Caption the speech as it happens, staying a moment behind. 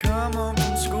come home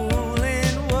from school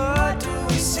and what do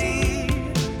we see?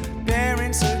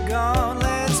 Parents are gone,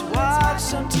 let's watch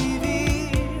some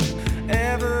TV.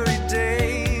 Every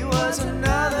day was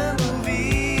another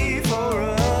movie for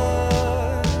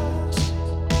us.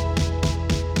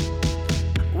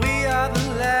 We are the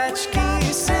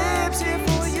Latchkey Sips here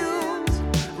for you,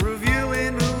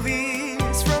 reviewing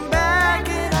movies from back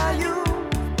in our youth.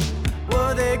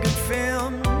 Were they good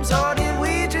films or did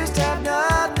we just have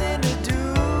nothing to do?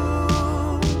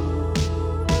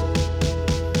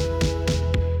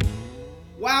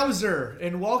 Wowzer,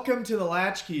 and welcome to the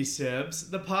Latchkey Sibs,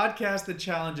 the podcast that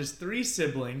challenges three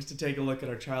siblings to take a look at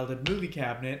our childhood movie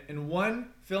cabinet and one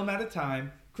film at a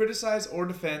time, criticize or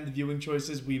defend the viewing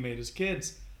choices we made as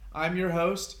kids. I'm your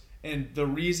host, and the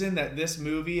reason that this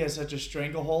movie has such a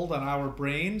stranglehold on our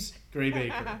brains, Gray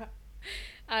Baker.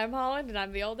 I'm Holland, and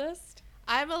I'm the oldest.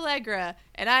 I'm Allegra,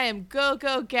 and I am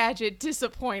Go-Go Gadget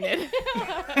disappointed.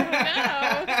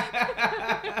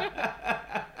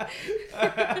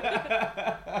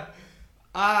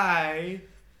 I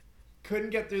couldn't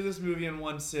get through this movie in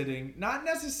one sitting. Not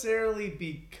necessarily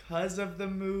because of the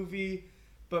movie,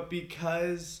 but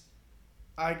because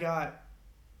I got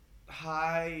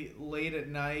high late at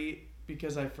night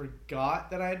because I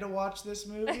forgot that I had to watch this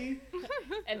movie.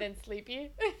 And then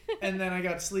sleepy. And then I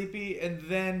got sleepy, and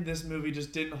then this movie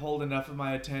just didn't hold enough of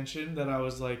my attention that I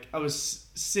was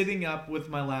sitting up with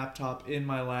my laptop in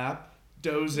my lap,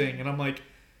 dozing, and I'm like,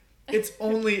 it's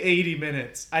only 80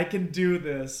 minutes. I can do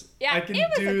this. Yeah, I can it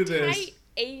was do a this. tight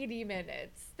 80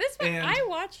 minutes. This one, And- I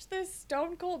watched this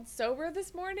stone cold sober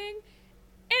this morning,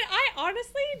 and I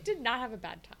honestly did not have a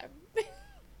bad time.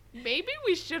 Maybe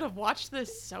we should have watched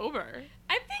this sober.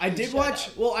 I think I we did should watch.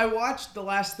 have. Well, I watched the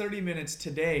last 30 minutes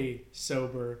today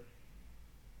sober.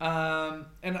 And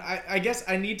I guess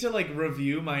I need to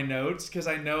review my notes because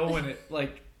I know when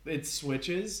it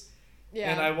switches.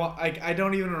 Yeah. And I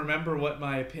don't even remember what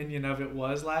my opinion of it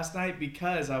was last night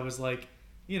because I was kind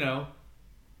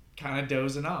of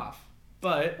dozing off.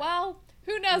 But Well,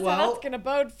 who knows how that's going to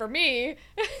bode for me.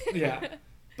 yeah.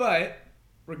 But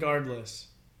regardless,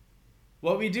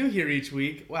 what we do here each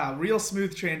week, wow, real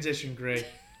smooth transition, Greg.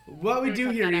 What we do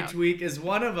cut here that each out. week is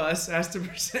one of us has to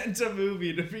present a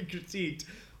movie to be critiqued,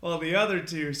 while the other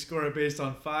two score it based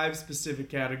on 5 specific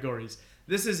categories.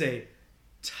 This is a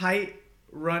tight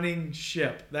running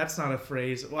ship. That's not a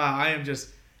phrase. Wow, I am just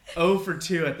 0 for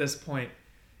 2 at this point.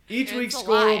 Each It's week's a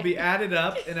score lie. will be added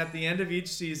up, and at the end of each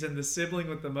season, the sibling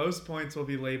with the most points will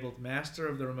be labeled master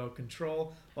of the remote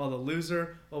control, while the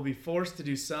loser will be forced to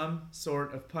do some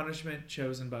sort of punishment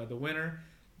chosen by the winner.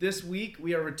 This week,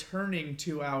 we are returning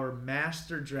to our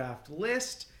master draft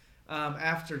list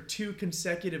after 2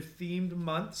 consecutive themed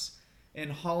months,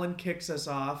 and Holland kicks us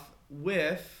off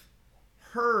with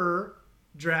her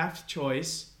draft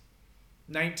choice,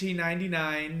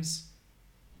 1999's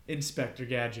Inspector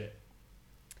Gadget.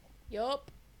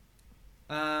 Yup.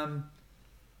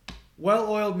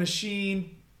 Well-oiled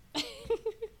machine.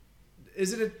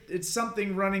 It's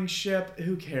something running ship?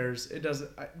 Who cares? It doesn't.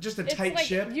 Just a It's tight like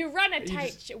ship. you run a You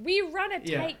tight just- ship. We run a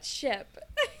Yeah. tight ship.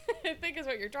 I think is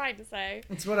what you're trying to say.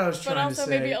 That's what I was But trying also to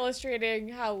say. maybe illustrating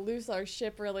how loose our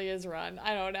ship really is run.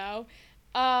 I don't know.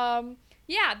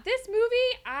 Yeah, this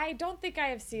movie, I don't think I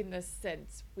have seen this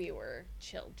since we were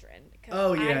children. Because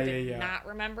Oh, yeah, I did yeah. not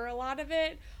remember a lot of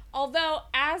it. Although,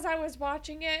 as I was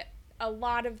watching it, a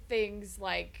lot of things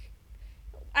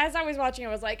as I was watching it,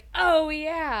 I was like, oh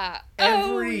yeah.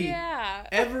 Every- Oh yeah.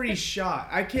 Every shot,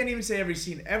 I can't even say every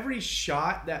scene, every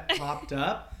shot that popped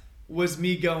up was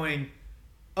me going,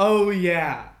 oh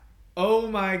yeah, oh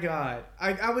my god.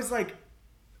 I was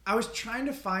trying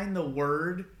to find the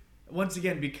word, once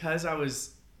again, because I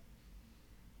was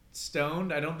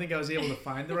stoned, I don't think I was able to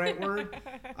find the right word.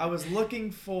 I was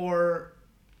looking for,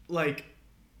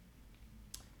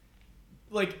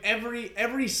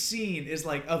 every scene is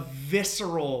like a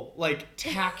visceral,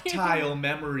 tactile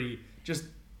memory just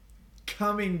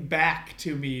coming back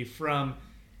to me from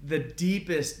the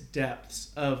deepest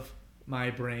depths of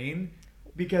my brain,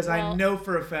 because I Well- know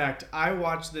for a fact I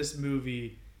watched this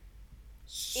movie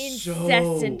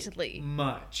Incessantly. so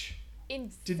much.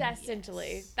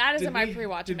 Incessantly. That is Did in my we-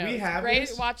 pre-watch did we notes. have Ray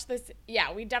this? watched this.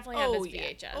 Yeah, we definitely had Oh, this yeah.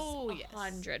 VHS. Oh, yes.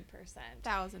 100%.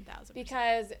 Thousand.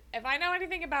 Because if I know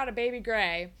anything about a baby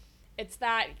Gray, it's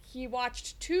that he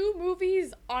watched 2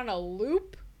 movies on a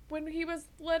loop when he was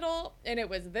little, and it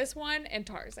was this one and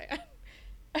Tarzan.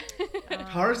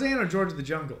 Tarzan or George of the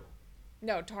Jungle?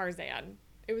 No, Tarzan.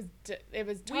 It was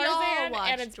We all Tarzan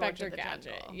watched and Inspector George of the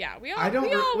Gadget. Jungle. Yeah, we all. I don't.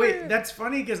 we all Wait, were- that's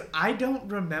funny because I don't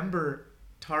remember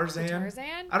Tarzan.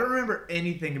 Tarzan? I don't remember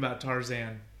anything about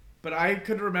Tarzan, but I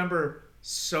could remember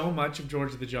so much of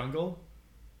George of the Jungle.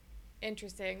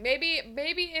 Interesting. Maybe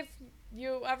if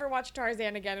you ever watch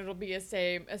Tarzan again, it'll be a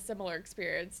similar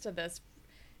experience to this.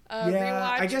 Yeah,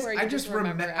 I rewatch guess where I you just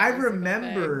remember I every single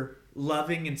remember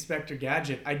loving Inspector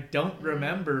Gadget. I don't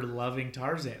remember loving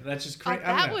Tarzan. That's just crazy.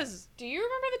 That was. Do you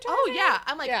remember the Tarzan? Oh yeah,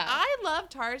 I'm like Yeah. I love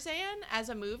Tarzan as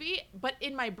a movie, but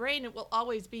in my brain it will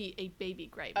always be a Baby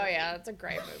Gray movie. Oh yeah, that's a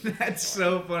great movie. That's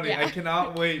so funny. Yeah. I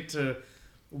cannot wait to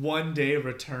one day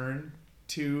return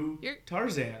to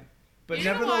Tarzan. But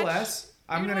you're gonna nevertheless,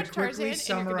 I'm you're going gonna to watch quickly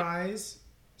Tarzan and you're gonna- summarize.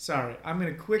 Sorry, I'm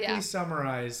going to quickly Yeah.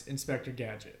 summarize Inspector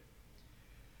Gadget.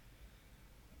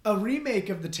 A remake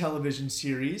of the television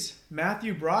series,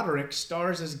 Matthew Broderick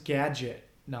stars as Gadget.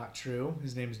 Not true.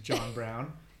 His name is John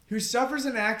Brown. Who suffers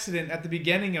an accident at the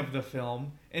beginning of the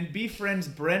film and befriends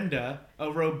Brenda, a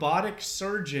robotic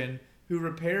surgeon who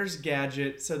repairs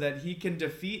Gadget so that he can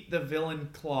defeat the villain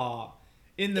Claw.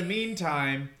 In the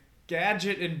meantime,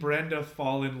 Gadget and Brenda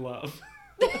fall in love.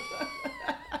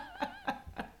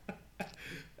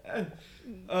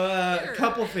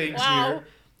 Couple things Wow. here.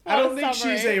 I What don't a think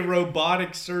she's summary. a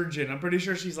robotic surgeon. I'm pretty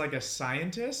sure she's like a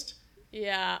scientist.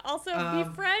 Yeah. Also,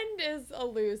 befriend is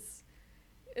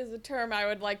a term I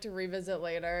would like to revisit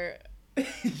later.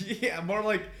 Yeah, more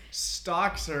like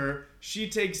stalks her. She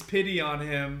takes pity on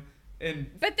him and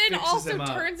But then fixes also him up.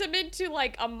 turns him into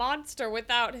like a monster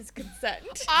without his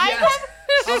consent. I Yes. have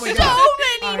Oh my so God.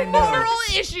 many I know. moral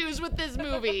issues with this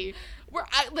movie.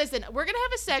 Listen, we're gonna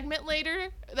have a segment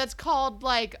later that's called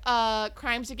like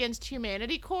Crimes Against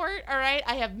Humanity Court. All right,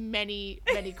 I have many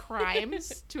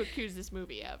crimes to accuse this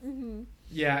movie of.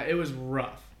 Yeah, it was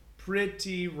rough.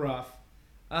 Pretty rough.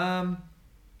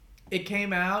 It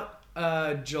came out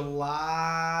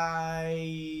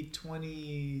July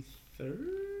 23rd?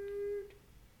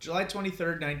 July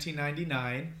 23rd,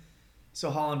 1999.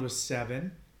 So Holland was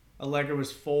 7. Allegra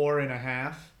was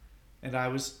 4.5. And I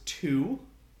was 2.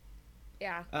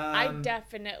 Yeah. I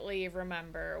definitely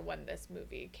remember when this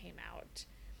movie came out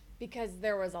because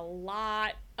there was a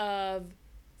lot of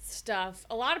stuff,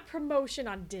 a lot of promotion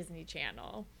on Disney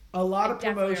Channel. A lot I of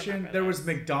definitely promotion. remember There was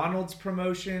this. McDonald's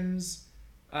promotions.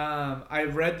 I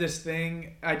read this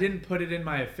thing. I didn't put it in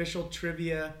my official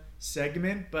trivia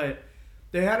segment, but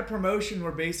they had a promotion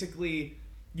where basically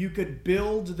you could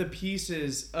build the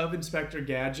pieces of Inspector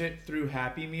Gadget through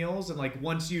Happy Meals, and like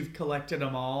once you've collected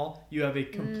them all, you have a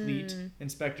complete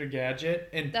Inspector Gadget.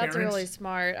 And That's a parents, really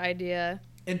smart idea.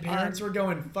 and parents were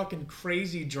going fucking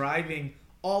crazy, driving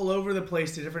all over the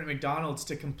place to different McDonald's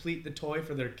to complete the toy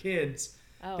for their kids.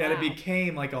 Oh, That it wow.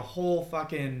 became like a whole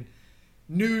fucking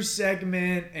news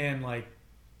segment, and like,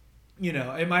 you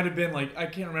know, it might have been like, I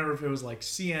can't remember if it was like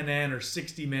CNN or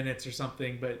 60 Minutes or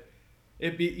something, but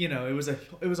it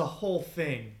was a whole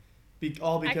thing,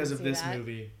 all because can of see this that.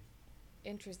 movie.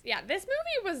 Interesting. Yeah, this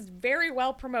movie was very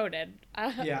well promoted.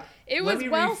 Yeah. It Let was me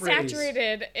well rephrase.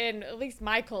 saturated in at least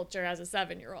my culture as a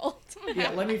 7-year-old.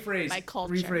 Yeah, let me My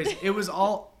culture. rephrase. It was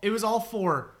all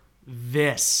for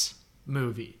this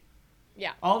movie.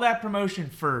 Yeah. All that promotion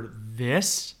for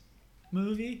this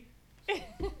movie.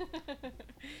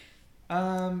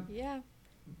 Yeah.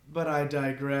 But I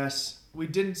digress. We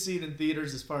didn't see it in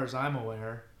theaters as far as I'm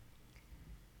aware.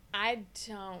 I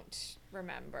don't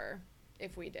remember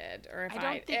if we did or if I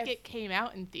don't think if it came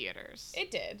out in theaters.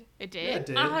 it did. It Yeah, it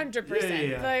did. did. 100%.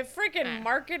 Yeah. The freaking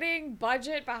marketing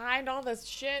budget behind all this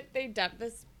shit,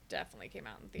 this definitely came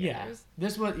out in Yeah. theaters.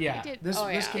 This was It did. this Oh,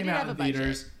 this yeah. came It did out have in a budget.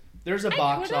 theaters. There's a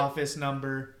box could've- office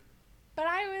number. But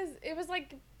it was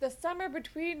like the summer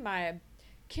between my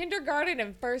kindergarten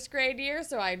and first grade year,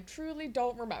 so I truly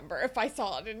don't remember if I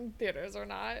saw it in theaters or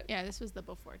not. Yeah, this was the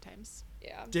before times.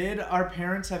 Yeah. Did our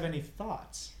parents have any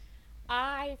thoughts?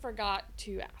 I forgot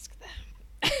to ask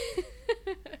them.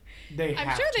 They I'm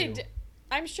have sure to. they do.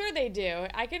 I'm sure they do.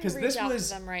 I can 'Cause reach this out was-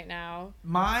 to them right now.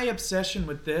 My obsession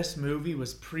with this movie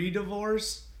was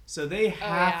pre-divorce, so they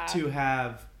have yeah. to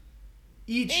have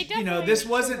each. They You know, definitely this should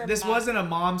wasn't remember- a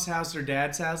mom's house or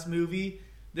dad's house movie.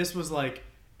 This was like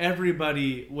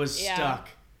everybody was Yeah. stuck.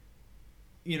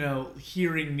 You know,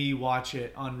 hearing me watch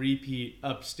it on repeat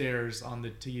upstairs on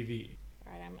the TV.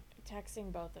 All right, I'm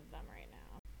texting both of them right now.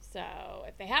 So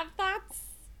if they have thoughts,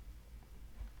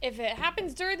 if it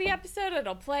happens during the episode,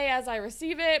 it'll play as I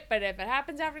receive it. But if it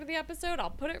happens after the episode, I'll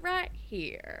put it right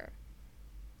here.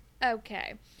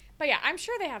 Okay. But yeah, I'm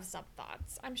sure they have some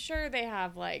thoughts. I'm sure they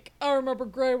have like, I remember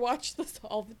Gray watched this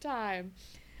all the time.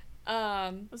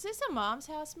 Was this a mom's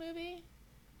house movie?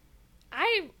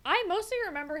 I mostly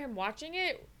remember him watching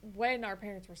it when our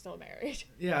parents were still married.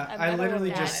 Yeah, And I then literally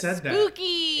it just was said that.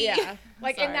 Spooky. Yeah,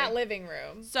 like in that Sorry. living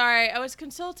room. Sorry, I was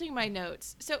consulting my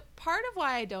notes. So part of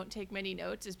why I don't take many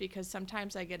notes is because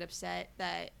sometimes I get upset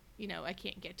that, I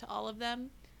can't get to all of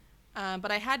them.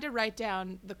 But I had to write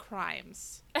down the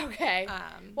crimes. Okay.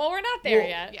 Um, Well, we're not there well,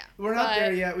 yet. yeah. We're not But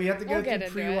there yet. We have to go we'll get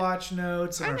through into it. pre-watch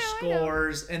notes and I our know.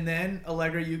 scores, and then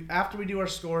Allegra, after we do our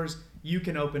scores, you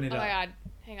can open it Oh up. my god.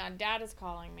 Hang on. Dad is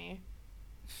calling me.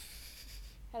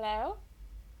 Hello?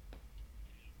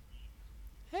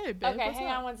 Hey, babe. Okay, what's hang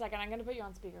up? on one second. I'm going to put you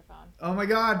on speakerphone. Oh my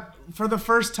God! For the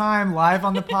first time live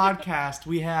on the podcast,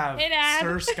 we have Hey, Dad.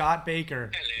 Sir Scott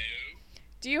Baker. Hello.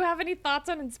 Do you have any thoughts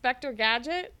on Inspector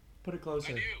Gadget? Put it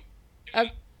closer. I do.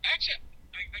 Okay. Actually,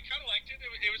 I kind of liked it.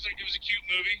 It was a cute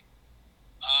movie.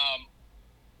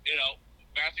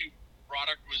 Matthew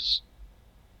Broderick was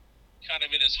kind of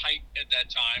in his height at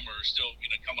that time, or still,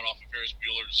 coming off of Ferris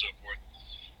Bueller and so forth.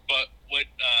 But what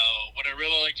I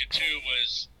really liked it too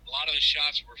was a lot of the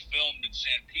shots were filmed in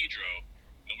San Pedro,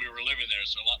 and we were living there.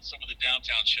 So some of the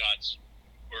downtown shots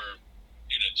were,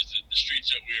 just the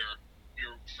streets that we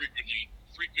were frequenting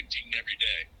every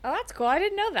day. Oh, that's cool. I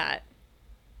didn't know that.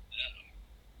 Yeah.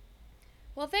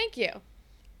 Well, thank you.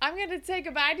 I'm going to say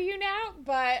goodbye to you now,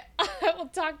 but I will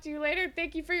talk to you later.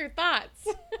 Thank you for your thoughts.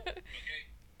 Okay.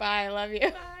 Bye. I love you.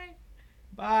 Bye.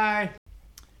 Bye.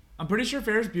 I'm pretty sure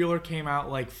Ferris Bueller came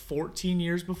out like 14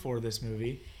 years before this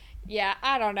movie. Yeah,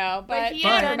 I don't know, but he he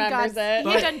had done remembers it.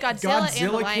 He had done Godzilla and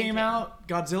The Lion came King. out.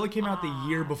 Godzilla came out the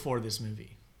year before this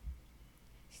movie.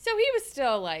 So he was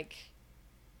still, like,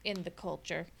 in the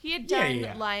culture. He had Yeah, done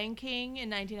yeah. Lion King in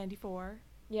 1994.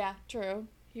 Yeah, true.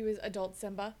 He was adult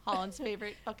Simba. Holland's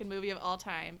favorite fucking movie of all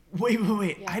time. Wait.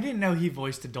 Yeah. I didn't know he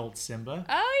voiced adult Simba.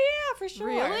 Oh, yeah, for sure.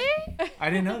 Really? I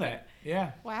didn't know that.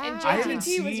 Yeah. Wow. And I haven't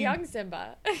JTT was seen- young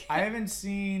Simba. I haven't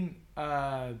seen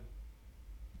Lion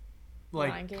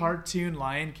King? cartoon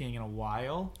Lion King in a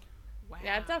while. Wow.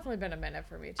 Yeah, it's definitely been a minute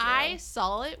for me, too. I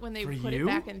saw it when they For put you? it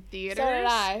back in theaters. So did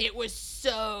I. It was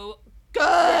so good.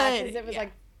 Yeah, 'cause it was Yeah.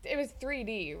 like, it was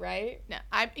 3D, right? No,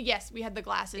 yes, we had the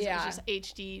glasses. Yeah. It was just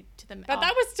HD to the. But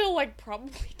that was still, like,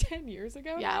 probably 10 years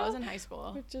ago Yeah, now, I was in high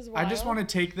school. Which is I wild. just want to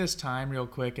take this time real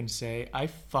quick and say I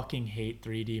fucking hate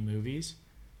 3D movies.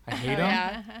 I hate them.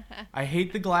 Yeah. I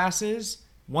hate the glasses.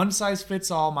 One size fits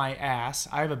all my ass.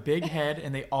 I have a big head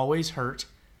and they always hurt.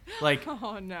 Like,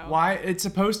 Oh no. why? It's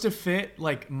supposed to fit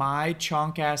like my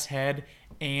chonk ass head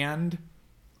and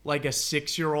like a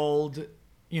 6-year-old,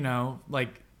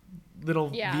 like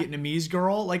little Yeah. Vietnamese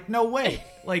girl. Like, no way.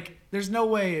 Like, there's no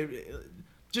way.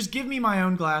 Just give me my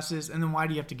own glasses, and then why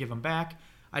do you have to give them back?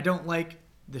 I don't like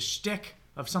the shtick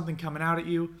of something coming out at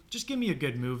you. Just give me a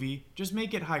good movie. Just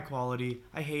make it high quality.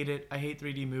 I hate it. I hate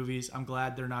 3D movies. I'm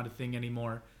glad they're not a thing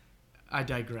anymore. I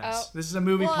digress. Oh. This is a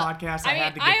movie Well, podcast. I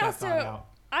had to get I that also, thought out.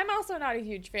 I'm also not a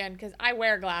huge fan because I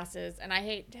wear glasses and I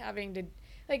hate having to,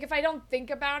 like, if I don't think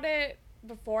about it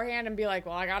beforehand and be like,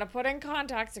 well, I gotta put in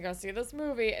contacts to go see this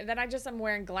movie, and then I just am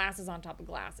wearing glasses on top of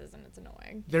glasses, and it's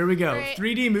annoying. There we go. Right.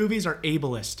 3D movies are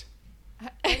ableist.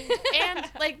 And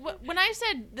like when I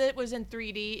said that it was in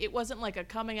 3D, it wasn't like a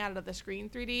coming out of the screen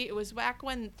 3D. It was back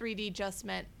when 3D just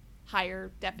meant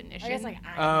higher definition. I guess like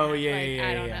I Oh, don't know. yeah, Like, yeah,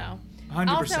 I don't yeah. know. 100%.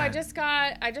 Also, I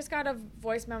just got a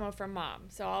voice memo from Mom,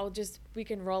 so we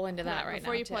can roll into that right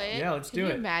Before now you too. play it, Yeah, let's can do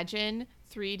you it. imagine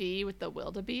 3D with the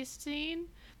wildebeest scene?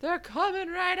 They're coming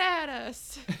right at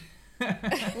us.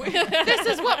 This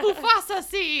is what Mufasa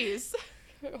sees.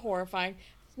 Horrifying.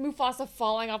 Mufasa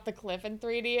falling off the cliff in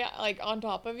 3D, like on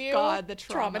top of you. God, the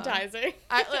trauma. Traumatizing.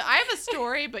 I have a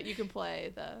story, but you can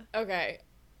play the. Okay,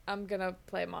 I'm gonna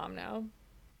play Mom now.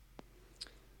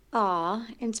 Aw,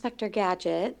 Inspector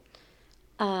Gadget.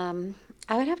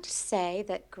 I would have to say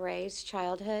that Gray's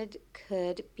childhood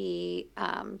could be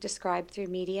described through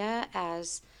media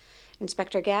as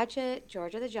Inspector Gadget,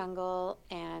 George of the Jungle,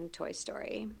 and Toy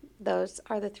Story. Those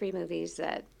are the 3 movies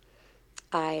that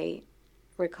I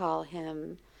recall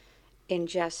him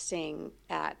ingesting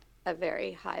at a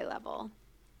very high level.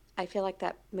 I feel like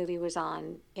that movie was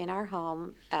on in our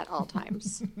home at all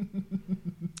times.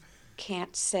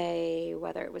 Can't say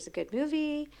whether it was a good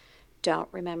movie. Don't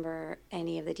remember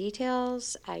any of the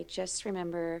details. I just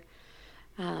remember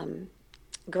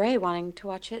Gray wanting to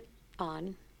watch it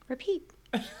on repeat.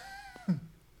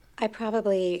 I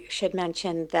probably should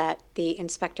mention that the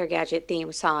Inspector Gadget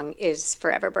theme song is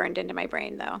forever burned into my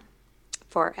brain, though.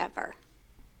 Forever.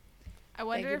 I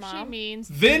wonder you, if she Mom. means.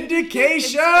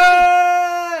 Vindication!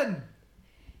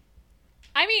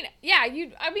 I mean, yeah,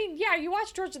 you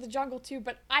watched George of the Jungle too,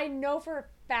 but I know for a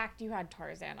fact you had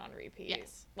Tarzan on repeat.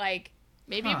 Yes. Like,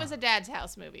 Maybe it was a Dad's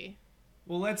House movie.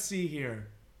 Well, let's see here.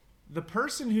 The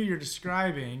person who you're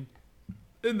describing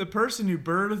and the person who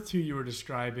birthed who you were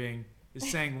describing is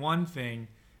saying one thing,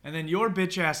 and then your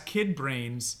bitch-ass kid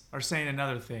brains are saying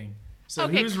another thing. So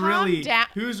Okay, who's calm really down.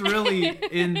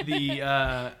 in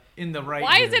the right?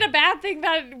 Why is here? it a bad thing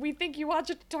that we think you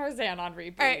watch Tarzan on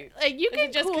repeat? All right, like you Is can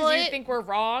it just cool because you it. think we're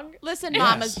wrong? Listen, Yes.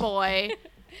 mama's boy.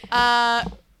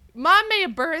 Mom may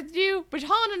have birthed you, but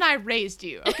Holland and I raised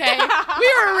you, okay?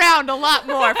 We were around a lot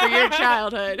more for your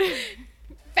childhood.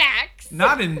 Facts.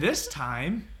 Not in this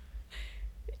time.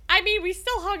 I mean, we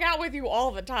still hung out with you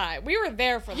all the time. We were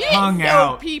there for that. Hung know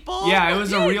out. people. Yeah, it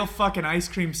was a real fucking ice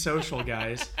cream social,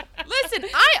 guys. Listen,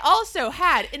 I also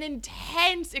had an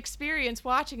intense experience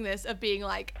watching this of being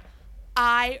like,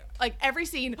 every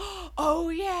scene, oh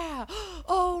yeah,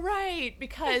 oh right,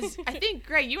 because I think,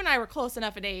 Greg, you and I were close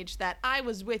enough in age that I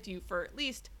was with you for at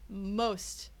least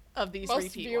most of these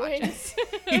Most repeat viewings. watches.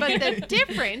 But the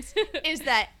difference is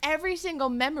that every single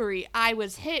memory I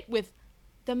was hit with,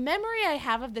 the memory I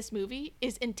have of this movie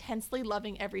is intensely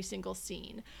loving every single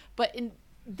scene, but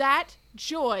that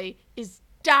joy is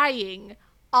dying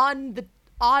on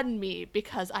me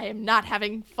because I am not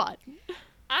having fun.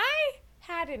 I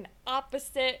had an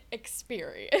opposite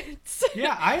experience.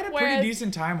 Yeah, I had a pretty Whereas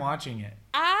decent time watching it.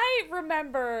 I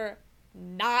remember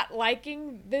not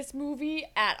liking this movie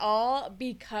at all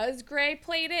because Gray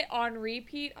played it on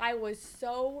repeat. I was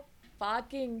so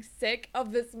fucking sick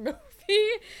of this movie.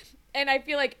 And I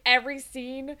feel like every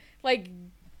scene, like,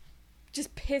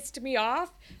 just pissed me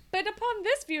off. But upon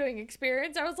this viewing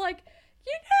experience, I was like,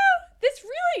 you know, this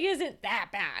really isn't that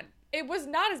bad. It was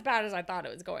not as bad as I thought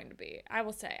it was going to be, I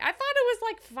will say. I thought it was,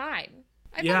 like, fine.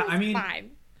 Yeah, thought it I was mean,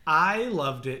 fine. I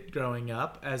loved it growing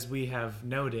up, as we have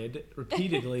noted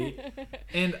repeatedly.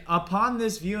 And upon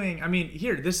this viewing, I mean,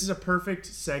 here, this is a perfect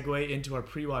segue into our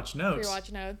pre-watch notes.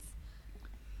 Pre-watch notes.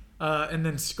 And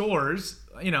then scores.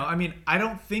 You know, I mean, I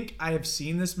don't think I have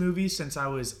seen this movie since I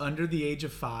was under the age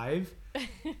of 5.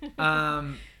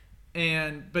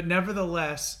 But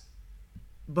nevertheless,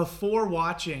 before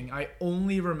watching, I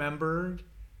only remembered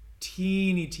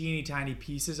teeny tiny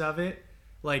pieces of it.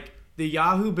 Like the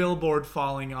Yahoo billboard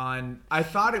falling on, I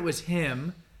thought it was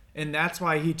him, and that's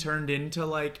why he turned into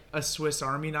like a Swiss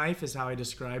Army knife, is how I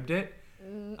described it.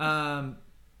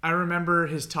 I remember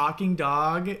his talking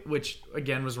dog, which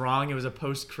again was wrong. It was a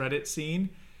post-credit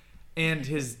scene. And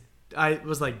I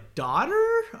was like, daughter?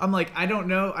 I'm like, I don't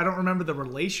know. I don't remember the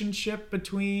relationship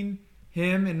between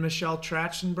him and Michelle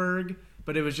Trachtenberg,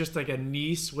 but it was just like a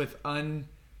niece with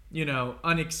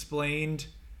unexplained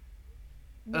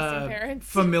Missing parents.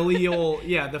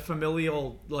 the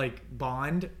familial like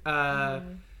bond.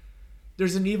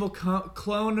 There's an evil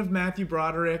clone of Matthew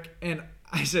Broderick, and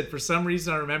I said for some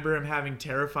reason I remember him having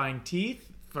terrifying teeth.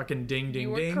 Fucking ding ding You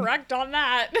were ding. correct on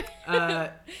that.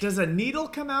 Does a needle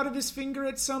come out of his finger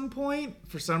at some point?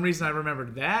 For some reason I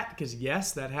remembered that, because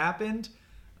yes, that happened.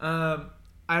 I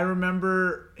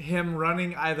remember him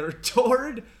running either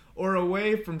toward or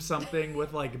away from something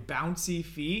with like bouncy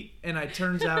feet, and it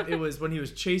turns out it was when he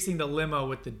was chasing the limo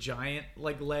with the giant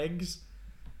like legs.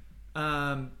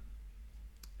 And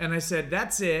I said,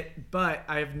 that's it, but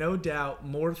I have no doubt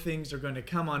more things are going to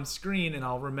come on screen and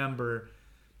I'll remember.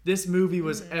 This movie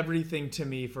was everything to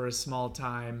me for a small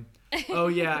time. Oh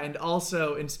yeah, and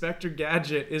also Inspector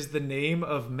Gadget is the name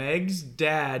of Meg's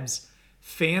dad's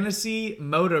fantasy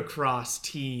motocross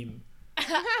team.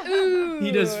 Ooh,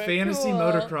 He does fantasy cool.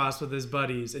 motocross with his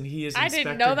buddies, and he is I Inspector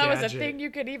didn't know that Gadget. was a thing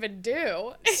you could even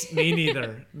do. Me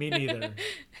neither.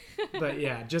 But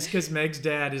yeah, just because Meg's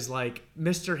dad is like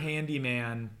Mr.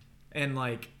 Handyman, and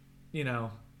like, you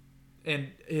know, and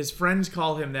his friends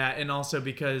call him that, and also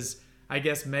because I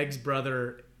guess Meg's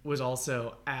brother was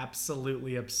also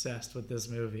absolutely obsessed with this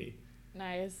movie.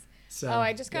 Nice. So, Oh,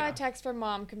 I just got yeah. a text from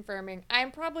Mom confirming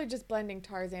I'm probably just blending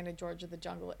Tarzan and George of the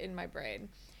Jungle in my brain.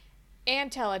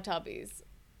 And Teletubbies.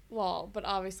 Lol, but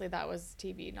obviously that was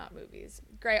TV, not movies.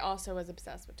 Gray also was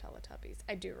obsessed with Teletubbies.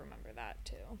 I do remember that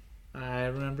too. I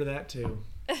remember that too.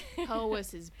 Poe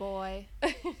was his boy.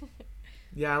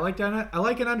 Yeah, I like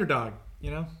an underdog,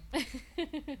 you know?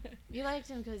 You liked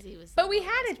him because he was. But the we had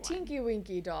a littlest one. Tinky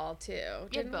Winky doll too, We had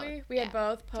didn't both, we? We had yeah.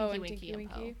 both Poe Tinky and Winky Tinky and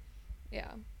Winky. Poe.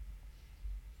 Yeah.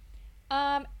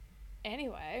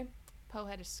 Anyway, Poe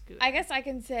had a scooter. I guess I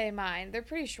can say mine. They're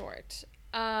pretty short.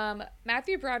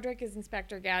 Matthew Broderick is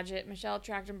Inspector Gadget. Michelle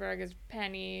Trachtenberg is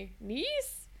Penny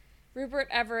Niece. Rupert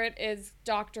Everett is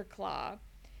Dr. Claw.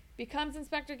 Becomes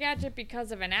Inspector Gadget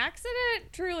because of an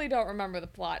accident? Truly don't remember the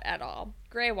plot at all.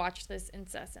 Gray watched this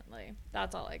incessantly.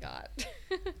 That's all I got.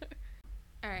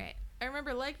 All right. I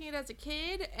remember liking it as a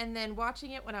kid and then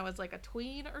watching it when I was like a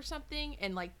tween or something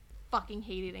and like fucking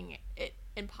hating it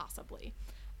impossibly.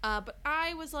 But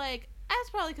I was like, that's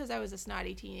probably because I was a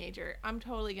snotty teenager. I'm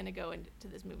totally going to go into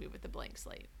this movie with a blank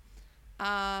slate.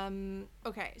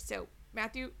 Okay, so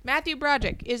Matthew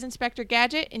Broderick is Inspector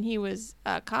Gadget, and he was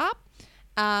a cop,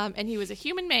 and he was a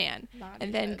human man, Not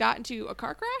and then even. got into a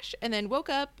car crash, and then woke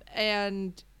up,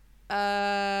 and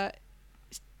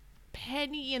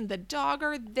Penny and the dog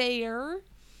are there.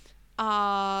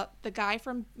 The guy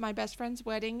from My Best Friend's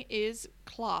Wedding is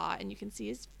Claw, and you can see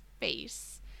his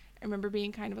face. I remember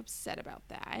being kind of upset about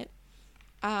that.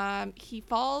 He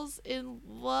falls in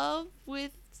love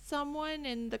with someone,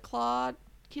 and the Claw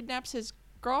kidnaps his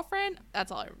girlfriend.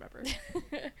 That's all I remember.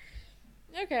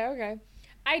 Okay.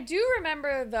 I do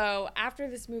remember, though, after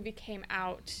this movie came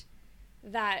out,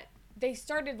 that they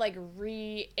started, like,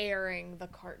 re-airing the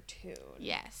cartoon.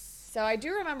 Yes. So I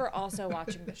do remember also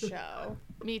watching the show.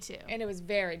 Me too. And it was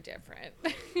very different,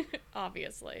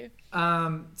 obviously.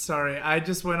 Sorry, I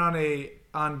just went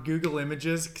on Google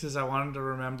Images because I wanted to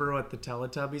remember what the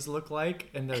Teletubbies look like,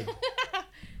 and they're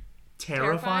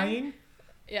terrifying.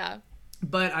 Yeah.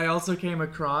 But I also came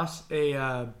across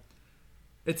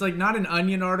it's like not an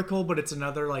Onion article, but it's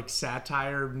another like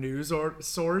satire news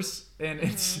source, and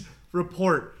it's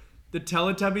report. The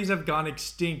Teletubbies have gone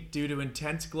extinct due to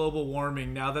intense global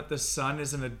warming now that the sun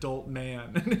is an adult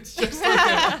man. And it's just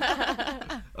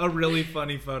like a really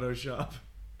funny Photoshop.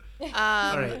 All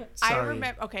right, sorry. I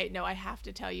remember. Okay, no, I have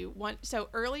to tell you. So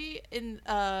early in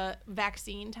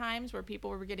vaccine times, where people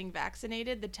were getting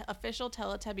vaccinated, the official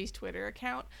Teletubbies Twitter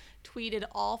account tweeted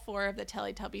all 4 of the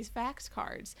Teletubbies vax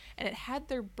cards, and it had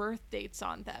their birth dates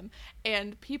on them.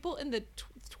 And people in the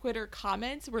Twitter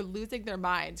comments were losing their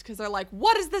minds because they're like,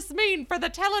 "What does this mean for the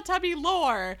Teletubby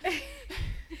lore?"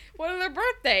 What are their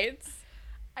birth dates?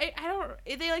 I don't.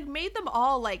 They like made them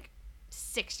all like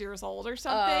 6 years old or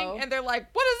something, Oh. and they're like,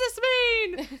 "What does this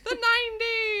mean? The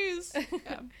 90s."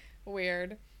 Yeah.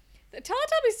 Weird. The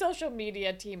Teletubbies social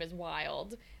media team is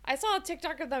wild. I saw a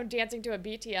TikTok of them dancing to a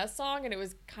BTS song, and it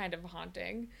was kind of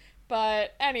haunting.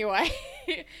 But anyway.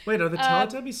 Wait, are the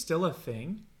Teletubbies still a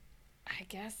thing? I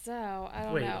guess so. I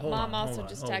don't Wait, know. hold Mom on, also hold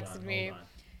just on, texted hold me. on.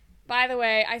 By the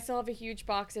way, I still have a huge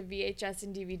box of VHS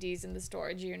and DVDs in the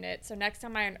storage unit. So next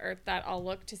time I unearth that, I'll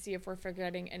look to see if we're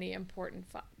forgetting any important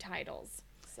titles.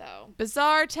 So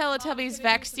Bizarre Teletubbies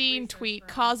vaccine tweet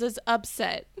causes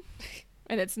upset.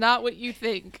 And it's not what you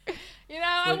think. you know,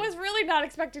 I was really not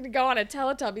expecting to go on a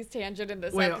Teletubbies tangent in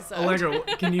this Wait, episode. Allegra,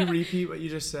 can you repeat what you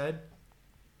just said?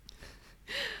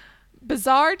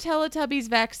 Bizarre Teletubbies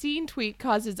vaccine tweet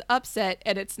causes upset,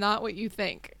 and it's not what you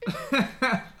think.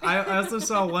 I also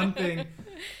saw one thing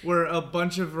where a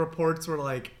bunch of reports were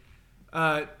like,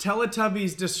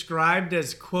 Teletubbies described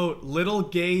as, quote, little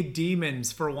gay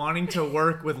demons for wanting to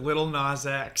work with Lil Nas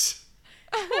X.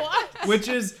 What? Which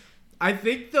is, I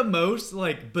think, the most,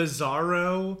 like,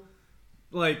 bizarro,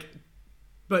 like,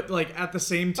 but, like, at the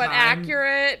same time. But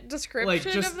accurate description Like,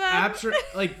 just of them?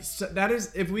 like, so that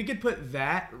is, if we could put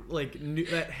that, like,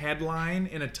 that headline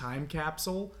in a time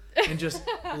capsule and just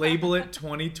label it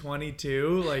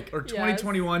 2022, like, or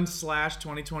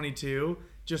 2021/2022,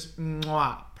 just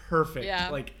mwah, perfect. Yeah.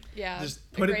 Like, Yeah. just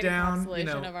a put it great down, you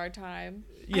encapsulation know. of our time.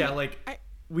 Yeah,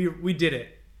 we did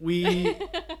it. We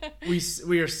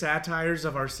are satires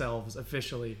of ourselves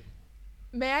officially.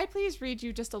 May I please read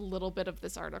you just a little bit of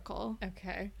this article?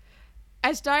 Okay.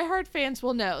 As diehard fans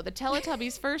will know, the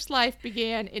Teletubbies' first life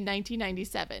began in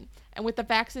 1997, and with the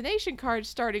vaccination cards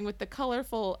starting with the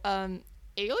colorful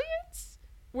aliens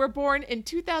were born in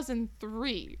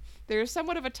 2003. There is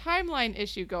somewhat of a timeline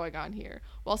issue going on here.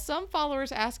 While some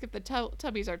followers ask if the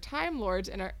Teletubbies are Time Lords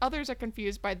and others are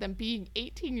confused by them being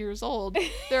 18 years old,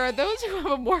 there are those who have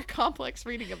a more complex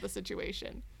reading of the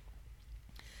situation.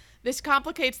 This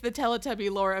complicates the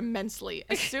Teletubby lore immensely,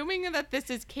 assuming that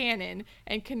this is canon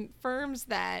and confirms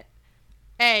that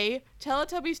A,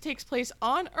 Teletubbies takes place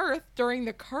on Earth during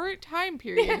the current time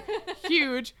period,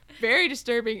 huge, very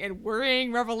disturbing, and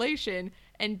worrying revelation,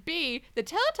 and B, the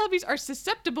Teletubbies are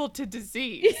susceptible to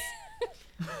disease.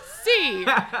 C,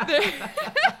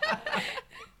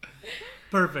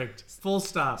 Perfect. Full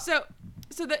stop. so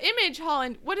the image,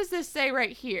 Holland, what does this say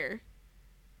right here?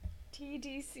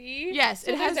 TDC? Yes,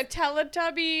 So it there's has- a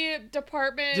Teletubby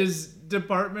department.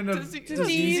 Department of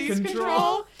Disease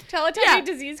Control. Teletubby Yeah.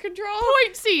 disease control?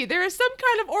 Point C, there is some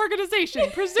kind of organization,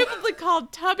 presumably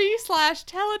called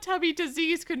Tubby/Teletubby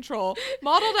Disease Control,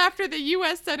 modeled after the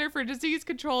U.S. Center for Disease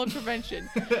Control and Prevention.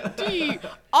 D,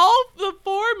 all the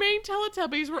 4 main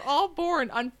Teletubbies were all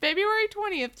born on February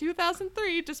 20th,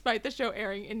 2003, despite the show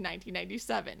airing in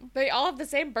 1997. They all have the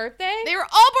same birthday? They were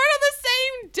all born on the same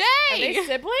same Are they day.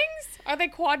 siblings? Are they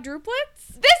quadruplets?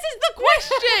 This is the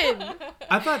question.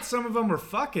 I thought some of them were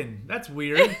fucking. That's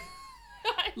weird.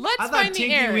 Let's I thought find the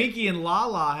Tinky Eric. Winky and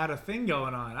Lala had a thing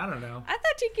going on. I don't know. I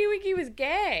thought Tinky Winky was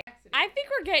gay. I think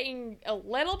we're getting a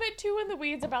little bit too in the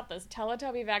weeds about this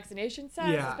Teletubby vaccination set.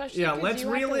 Yeah, especially yeah. 'cause Let's you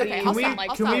have reel to it. wait Okay, Can I'll we? stop.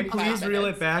 I'll Can we stop. please 5 reel it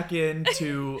minutes. back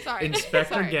into Sorry.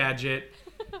 Inspector Sorry. Gadget?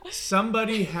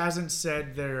 Somebody hasn't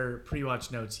said their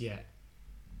pre-watch notes yet.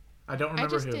 I don't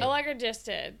remember just who. did. Allegra just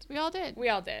did. We all did. We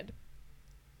all did.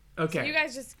 Okay. You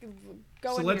guys just go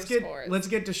So into let's your get scores. let's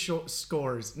get to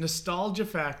scores. Nostalgia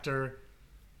factor.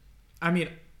 I mean,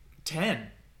 10.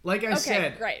 Like I Okay,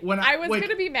 said, great. when I was like,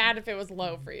 gonna be mad if it was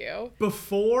low for you.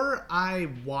 before I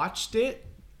watched it,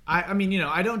 I mean, you know,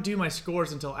 I don't do my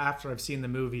scores until after I've seen the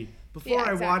movie. Before Yeah,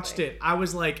 I watched exactly. it, I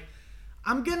was like,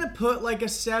 I'm gonna put like a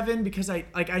 7 because I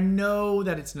know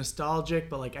that it's nostalgic,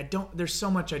 but like there's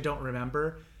so much I don't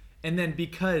remember. And then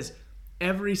because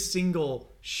every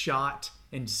single shot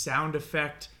and sound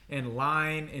effect and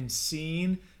line and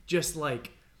scene just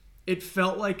like it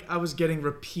felt like I was getting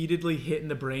repeatedly hit in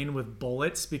the brain with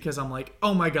bullets because I'm like,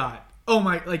 oh my god, oh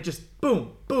my, like just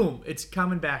boom, boom, it's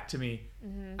coming back to me.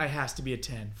 Mm-hmm. It has to be a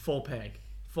 10, full peg,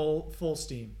 full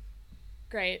steam.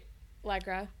 Great.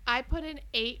 Allegra. I put an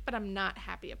 8, but I'm not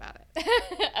happy about it.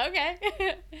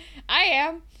 Okay. I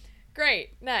am.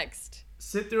 Great. Next.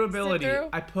 Sit through ability, through?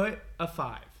 I put a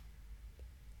 5.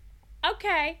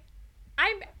 Okay.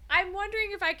 I'm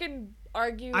wondering if I can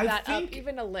argue I that think- up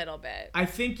even a little bit. I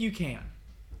think you can.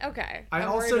 Okay. I I'm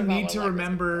also worried about need what to Allegra's gonna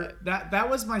remember put. that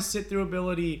was my sit through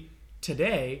ability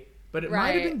today, but it might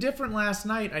have Right. been different last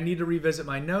night. I need to revisit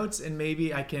my notes and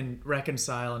maybe I can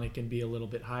reconcile and it can be a little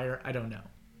bit higher. I don't know.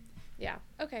 Yeah.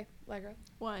 Okay. Allegra.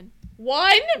 1.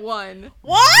 1? 1.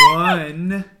 What?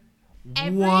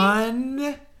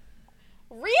 One.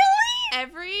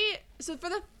 Really? So for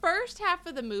the first half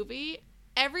of the movie,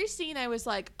 every scene I was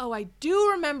like, oh, I do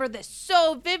remember this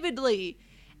so vividly.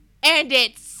 And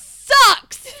it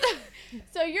sucks.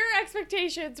 So your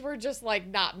expectations were just like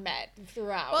not met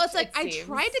throughout. Well, it's like it I seems.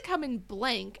 tried to come in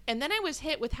blank, and then I was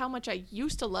hit with how much I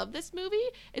used to love this movie.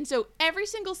 And so every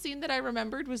single scene that I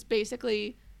remembered was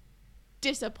basically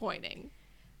disappointing.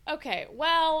 Okay.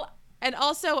 Well, And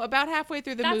also, about halfway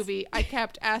through the That's- movie, I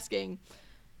kept asking,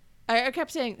 I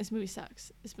kept saying, this movie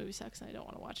sucks. This movie sucks, and I don't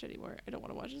want to watch it anymore. I don't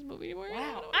want to watch this movie anymore.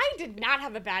 wow. I did not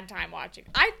have a bad time watching.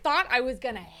 I thought I was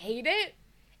gonna hate it,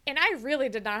 and I really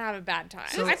did not have a bad time.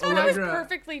 So, I thought it was Allegra-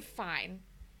 perfectly fine.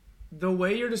 The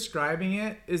way you're describing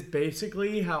it is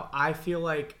basically how I feel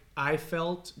like I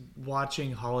felt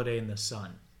watching Holiday in the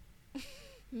Sun.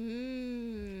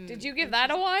 Did you give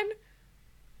that a 1?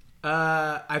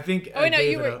 I think. Oh I no,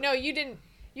 gave you it were a- no, you didn't.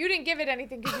 You didn't give it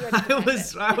anything because you had to I defend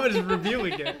was it. I was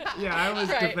reviewing it. Yeah, I was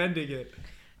Right. defending it.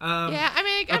 Yeah, I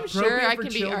mean, I'm sure appropriate I for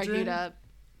can be children? argued up.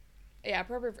 Yeah,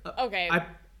 appropriate. Okay.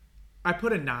 I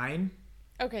put a 9.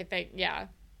 Okay. Yeah.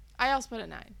 I also put a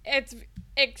 9. It's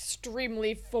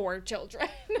extremely for children.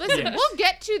 Listen, Yes. we'll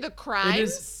get to the It crimes.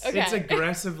 is. Okay. It's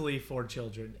aggressively for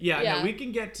children. Yeah. Yeah. No, we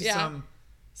can get to Yeah.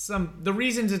 some. The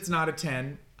reasons it's not a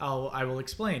 10. I will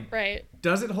explain. Right.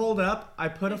 Does it hold up? I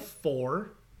put a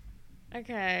 4.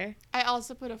 Okay. I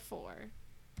also put a 4.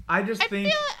 I just I think.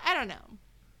 feel, I don't know.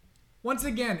 Once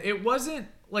again, it wasn't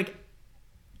like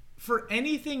for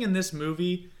anything in this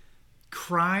movie.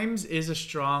 Crimes is a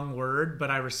strong word, but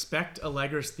I respect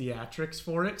Allegra's theatrics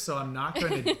for it, so I'm not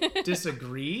going to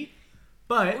disagree.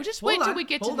 But We'll just hold wait till on, we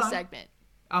get to hold the on. segment.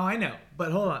 Oh, I know,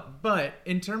 but hold on. But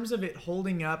in terms of it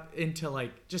holding up into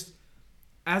like just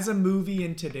as a movie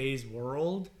in today's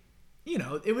world, you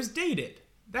know, it was dated.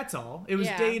 That's all. It was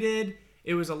Yeah. dated.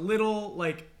 It was a little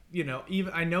like, you know,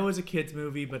 even I know it was a kids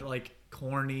movie, but like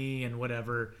corny and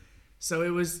whatever. So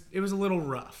it was a little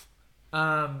rough.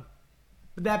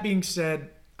 But that being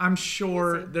said, I'm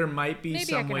sure there might be Maybe I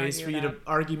some can ways argue for it you to out.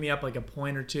 argue me up like a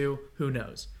point or two. Who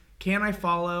knows? Can I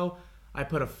follow? I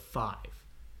put a 5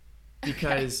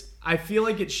 because I feel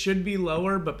like it should be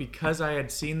lower, but because I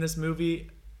had seen this movie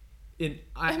ad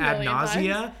million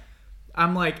nausea, times.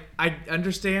 I'm like, I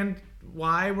understand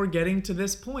why we're getting to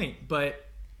this point, but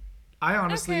I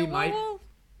honestly Okay. might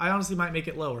Well, make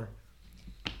it lower.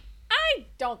 I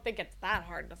don't think it's that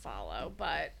hard to follow,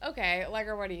 but okay.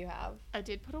 Allegra, what do you have? I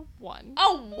did put a 1.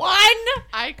 A 1?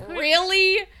 I could.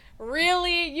 Really?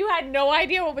 Really? You had no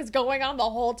idea what was going on the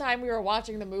whole time we were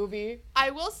watching the movie? I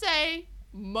will say,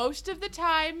 most of the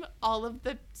time, all of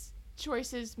the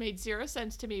choices made 0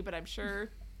 sense to me, but I'm sure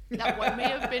that one may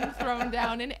have been thrown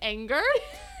down in anger.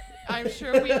 I'm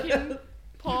sure we can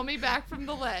pull me back from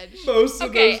the ledge. Most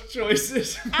Okay. of those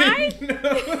choices. I- made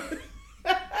no-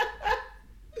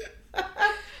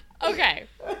 Okay.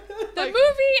 The Like-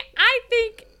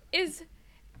 is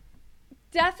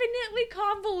definitely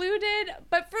convoluted,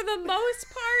 but for the most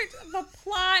part, the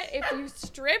plot, if you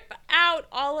strip out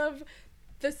all of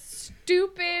the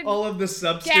stupid All of the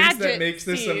substance that gadget makes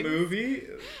this a scenes. movie.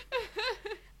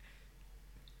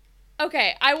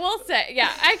 Okay, I will say, yeah,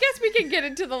 I guess we can get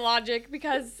into the logic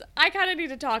because I kind of need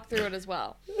to talk through it as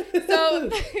well. So,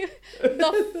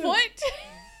 the foot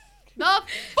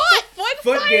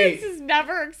Foot science gate. is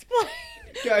never explained.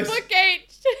 Guys, Foot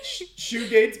gate.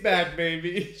 Shoegate's back,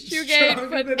 baby. Shoegate, Stronger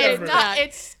foot than gate. ever.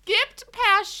 It skipped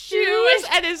past shoes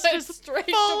and is just Straight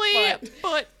to fully foot.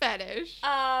 foot fetish.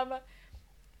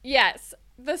 Yes,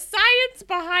 the science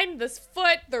behind this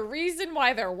foot, the reason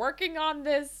why they're working on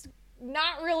this,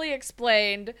 not really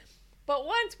explained. But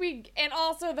once and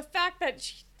also the fact that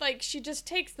she just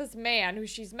takes this man who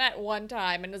she's met one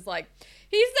time and is like,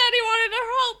 he said he wanted to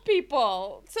help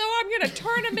people, so I'm gonna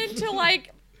turn him into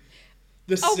like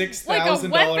The a $6,000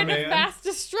 weapon man. of mass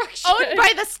destruction. Owned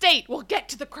by the state. We'll get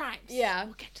to the crimes. Yeah.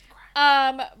 We'll get to the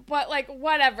crimes. But like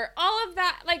whatever. All of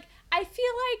that, like, I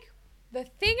feel like the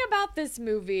thing about this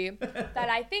movie that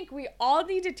I think we all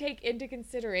need to take into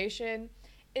consideration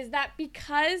is that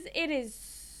because it is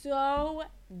so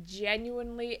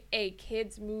genuinely a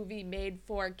kids movie made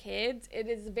for kids, it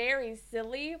is very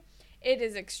silly. It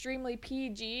is extremely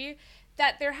PG,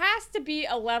 that there has to be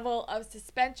a level of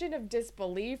suspension of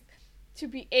disbelief to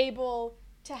be able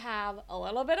to have a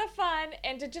little bit of fun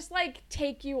and to just like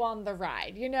take you on the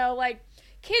ride. You know, like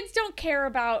kids don't care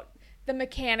about the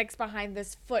mechanics behind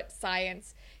this foot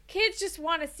science. Kids just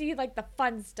want to see like the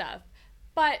fun stuff.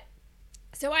 But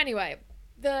so anyway,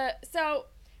 so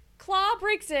Claw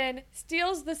breaks in,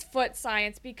 steals this foot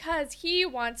science because he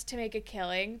wants to make a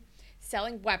killing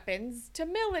selling weapons to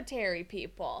military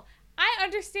people.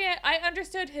 I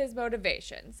understood his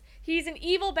motivations. He's an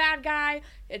evil bad guy.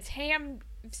 It's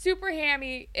super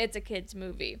hammy. It's a kids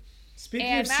movie. Speaking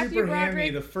And of Matthew super hammy,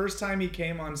 Broderick- the first time he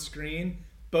came on screen,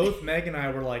 both Meg and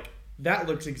I were like, that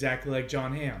looks exactly like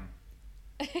John Hamm.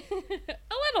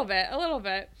 a little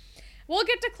bit. We'll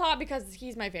get to Claw because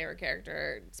he's my favorite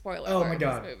character. Spoiler Oh alert my in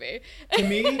God. this movie. To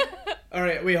me, all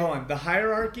right, wait, hold on. The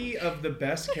hierarchy of the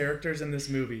best characters in this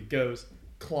movie goes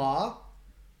Claw,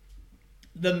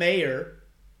 the mayor,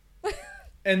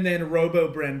 and then Robo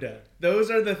Brenda.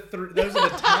 Those are the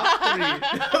top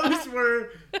three. Those were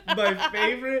my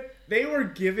favorite. They were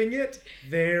giving it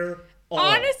their all.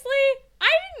 Honestly, I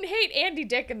didn't hate Andy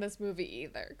Dick in this movie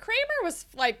either. Kramer was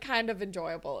like kind of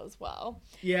enjoyable as well.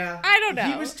 Yeah, I don't know.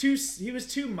 He was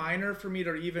too minor for me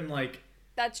to even like,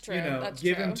 That's true. you know, That's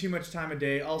give true. him too much time of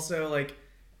day. Also, like,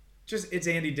 just it's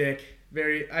Andy Dick.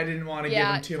 I didn't want to give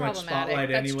Yeah, him too much problematic. spotlight,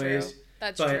 That's anyways. true.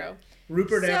 That's but true.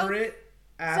 Rupert So- Everett,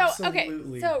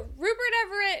 absolutely. So Rupert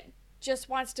Everett just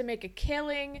wants to make a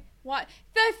killing.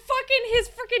 His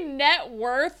freaking net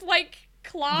worth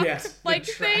clock Yes, the like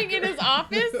thing in tracker. his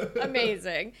office?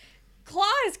 Amazing. Claw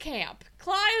is camp.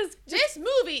 Claw is This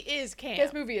movie is camp.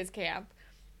 This movie is camp.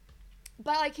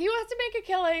 But he wants to make a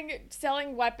killing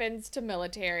selling weapons to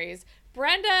militaries.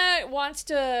 Brenda wants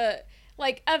to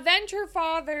avenge her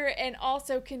father and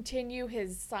also continue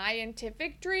his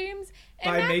scientific dreams.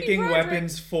 And by Matthew making Broderick-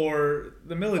 weapons for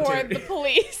the for military. the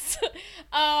police.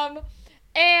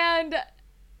 And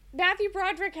Matthew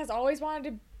Broderick has always wanted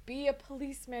to be a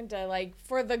policeman to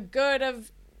for the good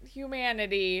of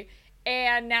humanity,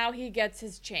 and now he gets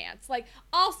his chance.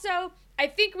 Also, I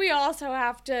think we also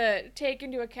have to take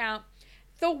into account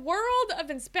the world of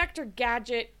Inspector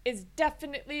Gadget is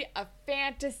definitely a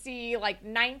fantasy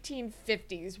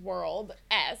 1950s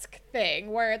world-esque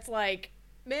thing where it's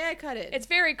May I cut in? it's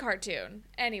very cartoon.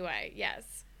 Anyway,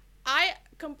 yes. I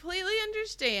completely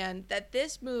understand that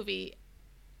this movie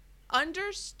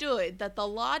understood that the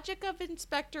logic of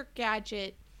Inspector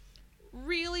Gadget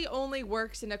really only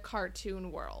works in a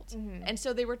cartoon world. Mm-hmm. And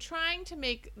so they were trying to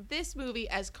make this movie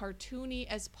as cartoony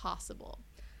as possible.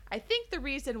 I think the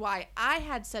reason why I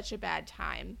had such a bad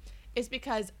time is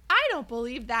because I don't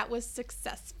believe that was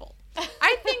successful.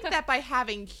 I think that by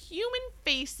having human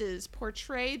faces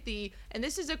portray and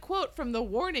this is a quote from the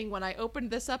warning when I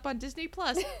opened this up on Disney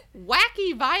Plus,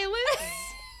 wacky violence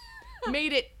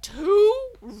made it too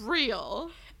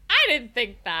real. I didn't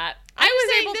think that. I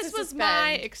was able saying to this was suspend.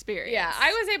 my experience. Yeah,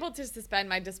 I was able to suspend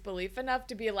my disbelief enough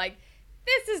to be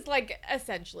this is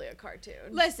essentially a cartoon.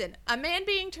 Listen, a man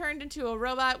being turned into a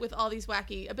robot with all these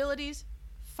wacky abilities,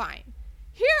 fine.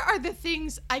 Here are the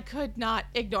things I could not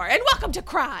ignore. And welcome to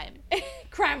Crime.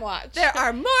 Crime Watch. There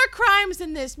are more crimes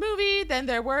in this movie than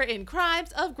there were in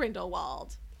Crimes of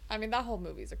Grindelwald. I mean, that whole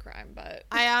movie's a crime, but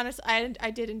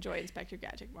I did enjoy Inspector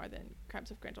Gadget more than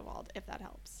Crimes of Grindelwald, if that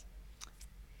helps.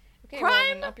 okay, well,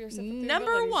 Crime then up your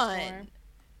number abilities one. score.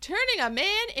 turning a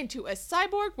man into a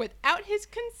cyborg without his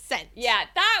consent. Yeah,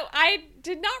 that I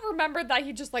did not remember that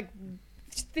he just like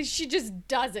she just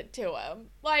does it to him.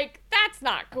 Like, that's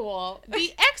not cool.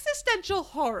 The existential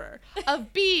horror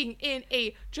of being in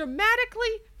a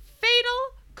dramatically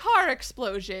fatal car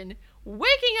explosion,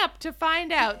 waking up to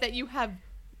find out that you have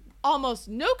almost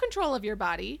no control of your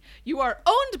body, you are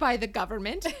owned by the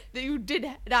government, that you did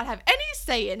not have any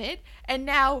say in it, and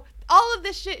now all of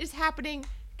this shit is happening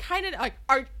kind of like,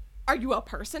 are you a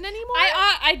person anymore?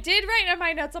 I did write in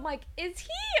my notes, I'm like, is he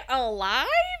alive?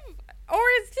 Or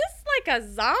is this like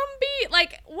a zombie?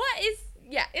 Like, is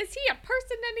he a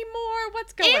person anymore?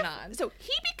 What's going on? So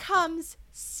he becomes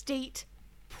state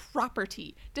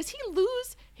property. Does he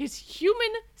lose his human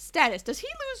status? Does he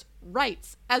lose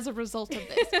rights as a result of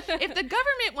this? If the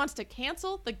government wants to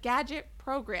cancel the Gadget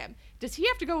program, does he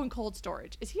have to go in cold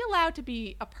storage? Is he allowed to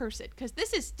be a person? Because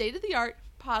this is state-of-the-art,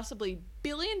 possibly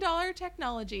billion-dollar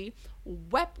technology,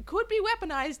 could be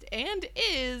weaponized, and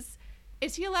is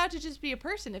he allowed to just be a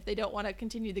person if they don't want to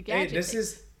continue the Gadget? Hey,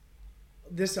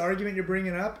 this argument you're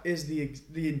bringing up is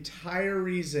the entire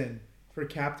reason for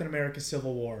Captain America: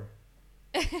 Civil War.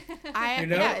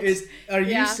 Are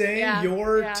you saying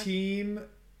your team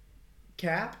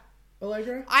Cap,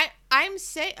 Allegra? I'm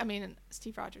saying, I mean,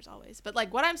 Steve Rogers always, but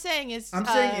like what I'm saying is, I'm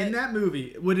saying in that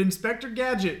movie, would Inspector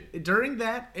Gadget during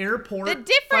that airport the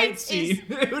difference fight scene,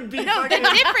 it would be no, the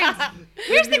difference.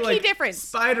 Here's the key difference: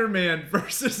 Spider-Man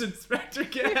versus Inspector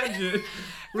Gadget.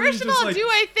 First of all, like, do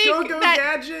I think go that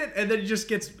Gadget, and then he just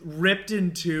gets ripped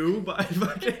in two by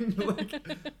fucking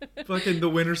the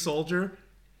Winter Soldier?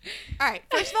 All right.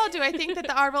 First of all, do I think that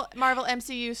the Marvel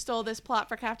MCU stole this plot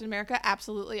for Captain America?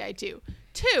 Absolutely, I do.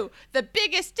 2, the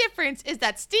biggest difference is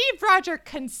that Steve Rogers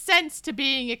consents to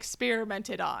being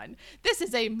experimented on. This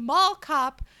is a mall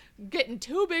cop getting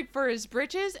too big for his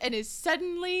britches and is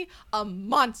suddenly a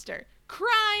monster.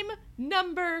 Crime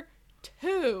number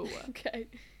 2. Okay.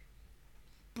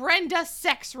 Brenda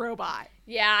sex robot.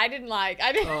 Yeah, I didn't like that.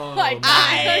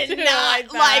 I did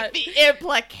not like the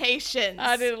implications.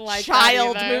 I didn't like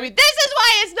child that either. movie. This is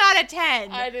why it's not a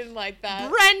 10. I didn't like that.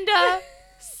 Brenda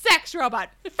sex robot.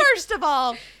 First of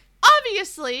all,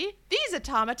 obviously, these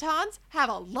automatons have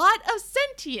a lot of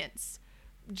sentience.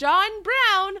 John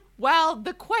Brown, while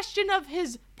the question of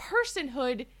his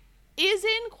personhood is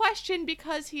in question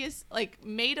because he is like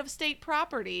made of state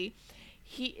property,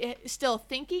 he is still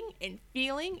thinking and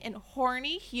feeling and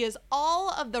horny. He is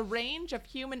all of the range of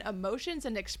human emotions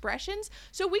and expressions.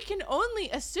 So we can only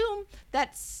assume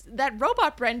that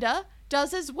robot Brenda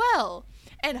does as well.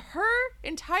 And her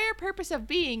entire purpose of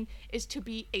being is to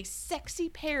be a sexy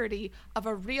parody of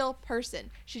a real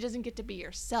person. She doesn't get to be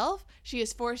herself. She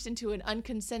is forced into an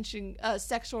unconsensual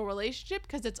sexual relationship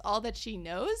because it's all that she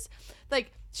knows.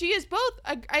 Like, she is both,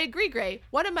 I agree, Gray,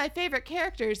 one of my favorite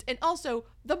characters and also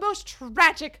the most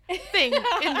tragic thing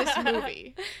in this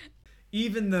movie.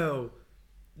 Even though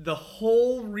the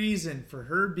whole reason for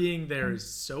her being there is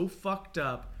so fucked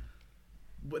up,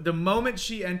 the moment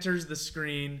she enters the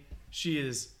screen, she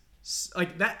is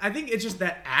like that. I think it's just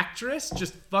that actress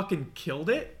just fucking killed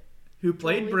it, who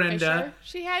played Julie Brenda. Fisher.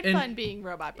 She had fun being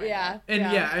Robot Brenda.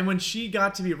 Yeah. And when she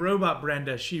got to be Robot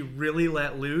Brenda, she really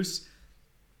let loose.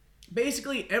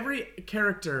 Basically, every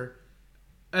character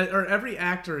or every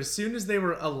actor, as soon as they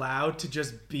were allowed to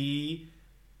just be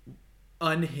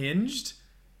unhinged,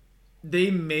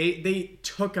 they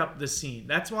took up the scene.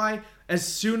 That's why as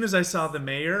soon as I saw the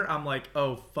mayor, I'm like,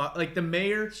 oh fuck! Like the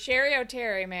mayor, Sherry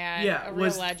O'Terry, man, Yeah, a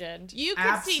was- real legend. You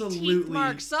could see teeth Absolutely.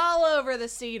 marks all over the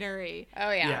scenery.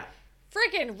 Oh yeah. yeah.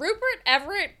 Freaking Rupert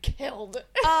Everett killed.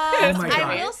 Oh my God.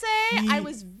 I will say, I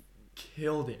was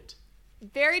killed it.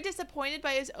 very disappointed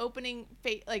by his opening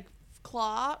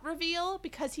claw reveal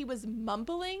because he was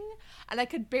mumbling and I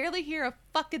could barely hear a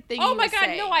fucking thing. Oh he my was God,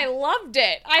 saying. no, I loved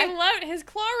it. I loved his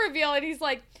claw reveal, and he's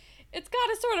like, it's got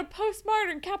a sort of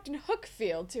postmodern Captain Hook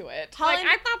feel to it. Holland- Like,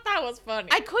 I thought that was funny.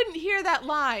 I couldn't hear that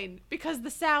line because the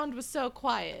sound was so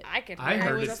quiet. I could I hear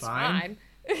heard it it just fine.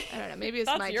 I don't know. Maybe it's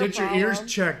That's my your Get your problem. ears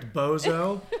checked,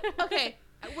 bozo. Okay,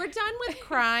 we're done with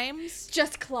crimes.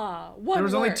 Just claw. One There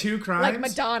was only word. 2 crimes? Like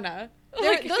Madonna. Those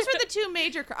Like- were the 2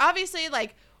 major. Obviously,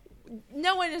 like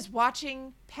no one is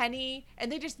watching Penny,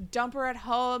 and they just dump her at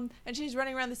home, and she's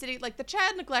running around the city. Like the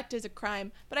child neglect is a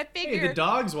crime, but I Hey, figure the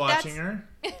dog's watching her.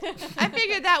 I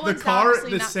figured that The one's car,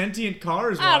 obviously the not. sentient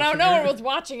car is I watching don't know. No her. one was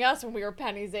watching us when we were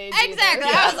Penny's age. Exactly.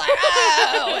 either. I was like,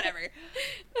 oh, whatever.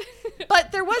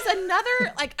 But there was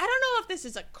another, like, I don't know if this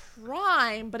is a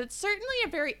crime, but it's certainly a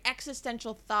very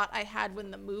existential thought I had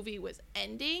when the movie was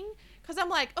ending. Because I'm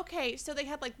like, okay, so they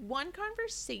had like one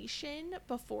conversation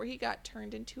before he got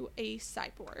turned into a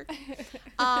cyborg.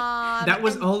 That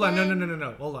was and hold on, then-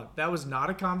 no, hold on. That was not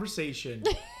a conversation.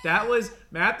 That was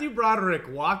Matthew Broderick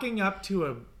walking up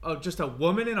to just a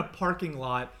woman in a parking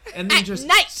lot and then At just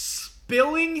night.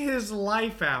 spilling his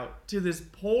life out to this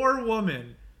poor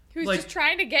woman. Who's Like, just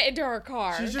trying to get into her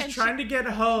car. she's just And trying to get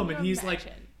home, Can and you he's like,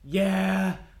 imagine?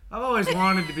 "Yeah, I've always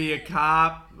wanted to be a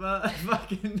cop."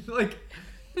 Fucking like,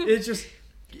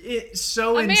 it's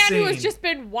so a man insane. who has just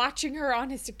been watching her on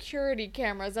his security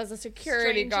cameras as a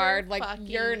security Stranger guard, like fucking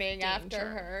yearning after danger.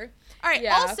 her. All right.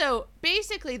 Yeah. Also,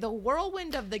 basically, the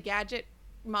whirlwind of the gadget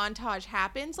montage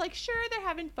happens. Like, sure, they're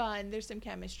having fun. There's some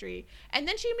chemistry, and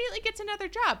then she immediately gets another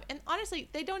job. And honestly,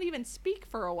 they don't even speak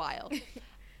for a while.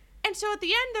 And so at the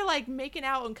end, they're like making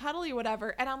out and cuddly,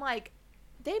 whatever. And I'm like,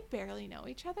 they barely know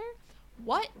each other.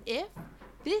 What if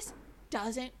this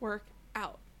doesn't work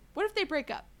out? What if they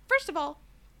break up? First of all,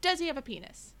 does he have a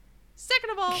penis? Second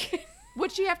of all,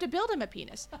 would she have to build him a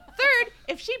penis? Third,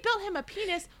 if she built him a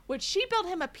penis, would she build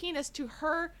him a penis to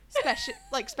her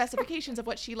specifications of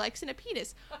what she likes in a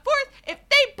penis? Fourth, if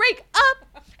they break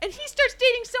up and he starts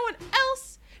dating someone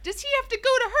else, does he have to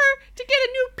go to her to get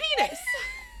a new penis?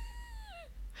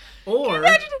 or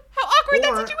Imagine how awkward that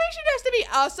or- situation has to be.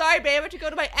 Oh, sorry, babe. I have to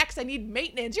go to my ex. I need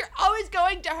maintenance. You're always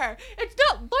going to her. It's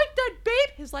not like that,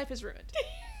 babe. His life is ruined.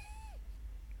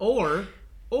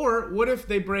 Or what if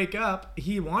they break up,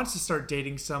 he wants to start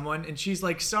dating someone, and she's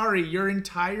like, "Sorry, your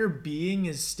entire being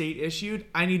is state issued.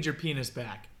 I need your penis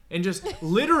back." And just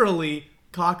literally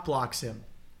cock blocks him.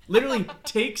 Literally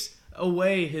takes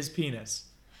away his penis.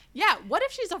 Yeah, what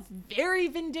if she's a very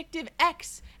vindictive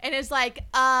ex and is like,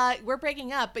 we're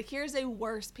breaking up, but here's a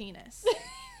worse penis?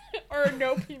 Or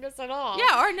no penis at all.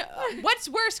 Yeah, or no, what's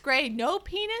worse, Gray? No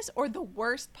penis or the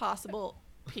worst possible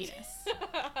penis?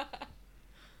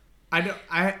 I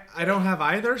don't have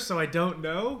either, so I don't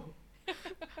know. All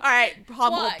right,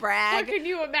 humble What? brag. What can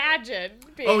you imagine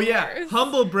being Oh yeah, worse?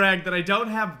 humble brag that I don't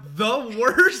have the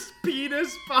worst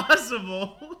penis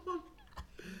possible.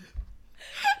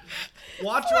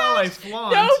 Watch while I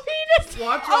flaunt. No penis.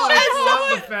 Watch Oh, while that's I flaunt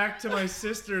so- the fact to my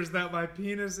sisters that my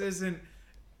penis isn't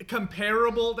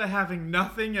comparable to having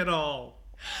nothing at all.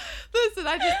 Listen,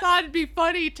 I just thought it'd be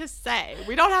funny to say.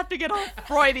 We don't have to get all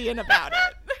Freudian about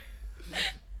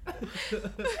it.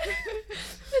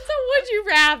 It's a would you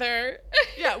rather.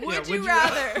 Yeah, would Yeah, you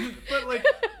rather? But like,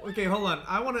 okay, hold on.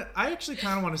 I actually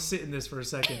kind of want to sit in this for a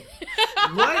second.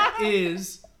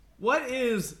 What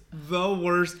is the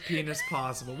worst penis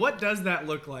possible? What does that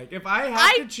look like? If I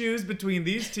have to choose between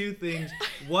these two things,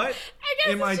 what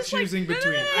guess am I it's just like- choosing no, no,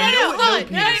 between? no, I know no, what hold no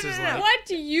on. No, penis no, is no, no. like. What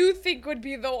do you think would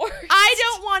be the worst? I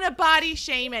don't want to body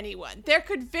shame anyone. There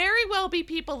could very well be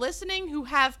people listening who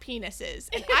have penises,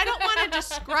 and I don't want to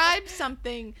describe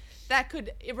something that could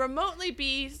remotely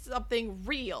be something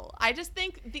real. I just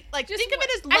think, think of it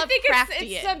as I think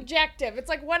Lovecraftian. it's subjective. It's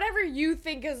like whatever you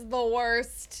think is the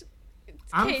worst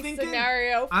case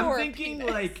scenario for I'm a thinking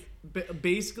penis. like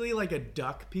basically like a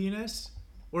duck penis,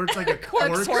 where it's like a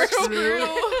corkscrew. corkscrew.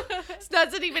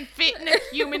 Doesn't even fit in a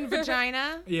human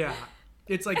vagina. Yeah,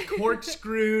 it's like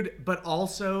corkscrewed, but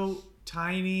also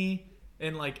tiny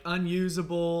and like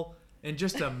unusable, and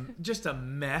just a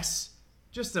mess,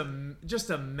 just a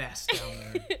mess down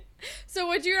there. So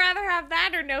would you rather have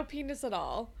that or no penis at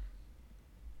all?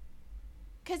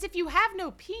 Because if you have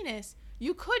no penis,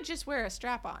 you could just wear a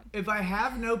strap on. If I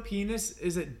have no penis,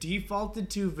 is it defaulted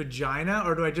to vagina,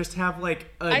 or do I just have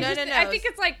like a? I No, think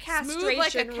it's like castration Smooth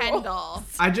like a Ken rules. doll.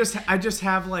 I just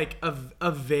have like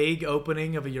a vague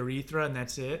opening of a urethra, and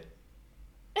that's it.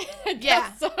 I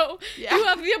guess Yeah. so. Yeah. You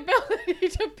have the ability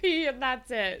to pee and that's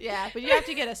it. Yeah, but you have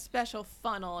to get a special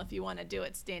funnel if you want to do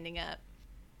it standing up.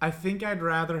 I think I'd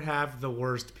rather have the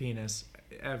worst penis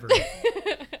ever.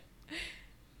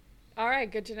 All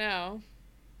right, good to know.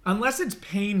 Unless it's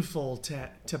painful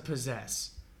to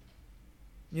possess.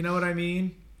 You know what I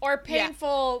mean? Or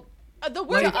painful. The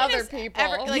worst Like- To other penis people.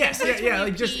 ever- like, Yes, it hurts yeah, when you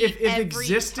like just pee if every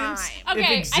existence, time.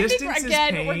 Okay, if I think existence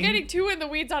again is we're pain, getting too in the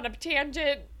weeds on a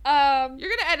tangent. You're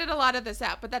gonna edit a lot of this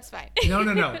out, but that's fine.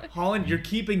 No, Holland, you're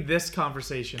keeping this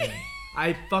conversation in.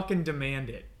 I fucking demand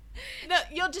it. No,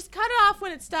 you'll just cut it off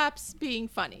when it stops being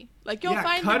funny. Like you'll Yeah,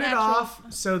 find cut the it natural... off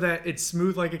so that it's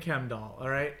smooth like a chem doll. All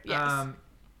right. Yes.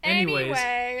 Anyways,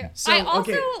 Anyway, so, I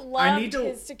also okay, I loved need to-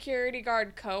 his security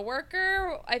guard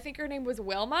coworker. I think her name was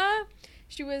Wilma.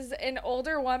 She was an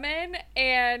older woman,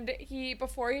 and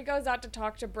before he goes out to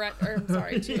talk to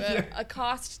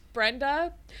accost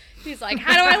Brenda, he's like,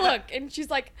 "How do I look?" And she's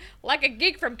like a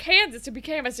geek from Kansas who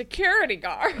became a security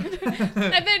guard.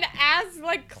 And then as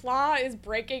like Claw is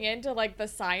breaking into like the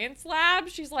science lab,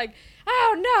 she's like,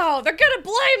 "Oh no, they're gonna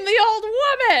blame the old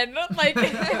woman!"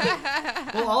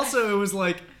 Like, Well, also it was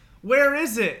like, where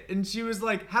is it? And she was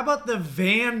like, how about the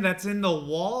van that's in the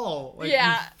wall? Like,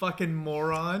 Yeah. you fucking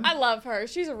moron. I love her.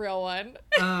 She's a real one.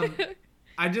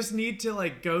 I just need to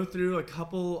like go through a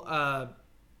couple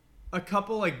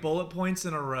like bullet points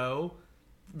in a row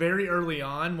very early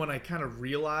on when I kind of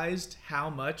realized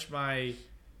how much my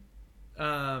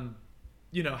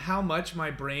how much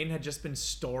my brain had just been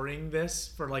storing this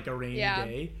for like a rainy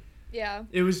day. Yeah.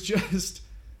 It was just,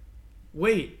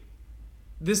 wait,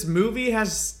 this movie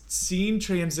has scene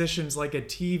transitions like a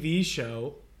TV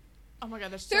show. Oh my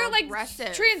god, they're so There are like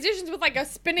aggressive. transitions with like a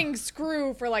spinning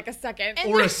screw for like a second. And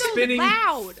Or they're a so spinning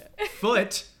loud.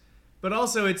 foot. But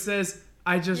also it says,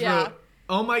 I just Yeah. wrote,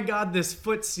 oh my god, this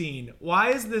foot scene.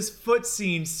 Why is this foot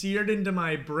scene seared into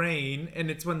my brain? And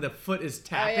it's when the foot is Oh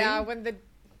tapping. yeah, when the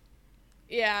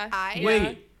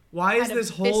Wait, why is had a this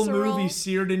whole visceral- movie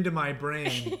seared into my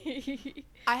brain?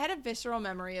 I had a visceral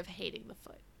memory of hating the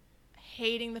foot.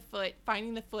 Hating the foot,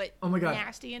 finding the foot Oh my god.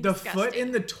 nasty and the disgusting. foot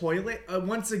in the toilet,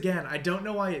 once again, I don't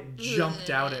know why it jumped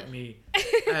out at me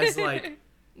as like,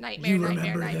 nightmare, You nightmare,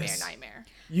 remember nightmare, this. nightmare.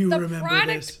 you the remember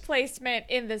product this. placement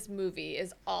in this movie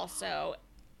is also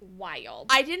wild.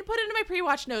 I didn't put it in my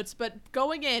pre-watch notes, but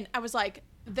going in, I was like,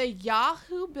 the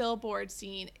Yahoo billboard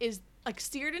scene is like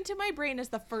seared into my brain as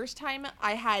the first time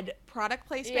I had product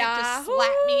placement just Yahoo!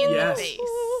 slap me in Yes. the face.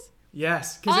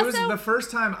 Yes, because it was Also- the first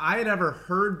time I had ever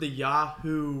heard the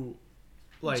Yahoo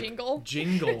like Jingle?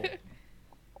 jingle.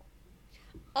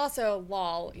 Also,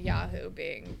 lol, Yahoo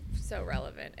being so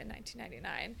relevant in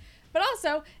 1999. But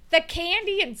also, the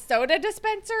candy and soda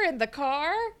dispenser in the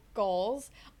car, goals.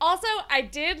 Also, I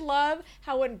did love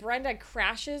how when Brenda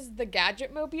crashes the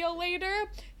Gadget Mobile later,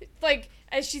 like,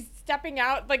 as she's stepping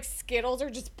out, like, Skittles are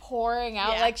just pouring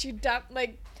out. Yeah. Like, she dumped,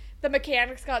 like, the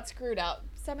mechanics got screwed out.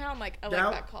 Somehow I'm like, I like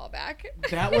That- that callback.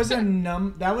 That was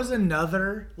that was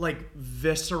another like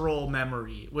visceral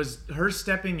memory. Was her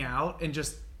stepping out and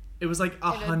just it was like sea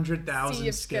 100,000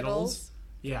 of Skittles.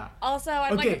 Yeah. Also,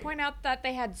 I'd like Okay. to point out that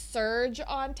they had Surge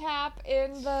on tap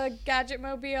in the Gadget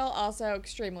Mobile, also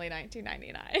extremely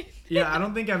 1999. Yeah, I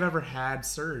don't think I've ever had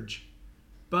Surge.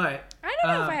 But I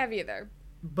don't know if I have either.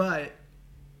 But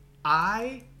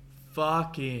I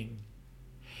fucking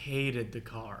hated the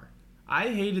car. I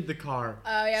hated the car.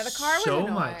 Oh, yeah, the car was so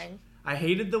annoying. much. I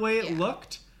hated the way it Yeah.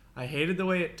 looked. I hated the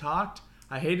way it talked.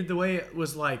 I hated the way it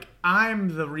was like,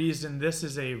 I'm the reason this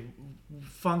is a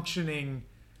functioning,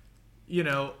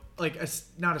 like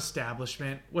not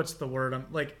establishment. What's the word? I'm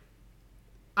like,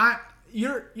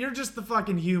 you're just the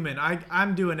fucking human.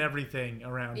 I'm doing everything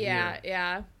around Yeah, here.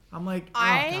 yeah. I'm like,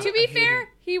 I- oh, God, To be I hate fair, it.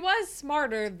 he was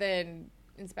smarter than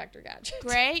Inspector Gadget.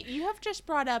 Gray, you have just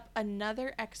brought up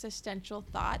another existential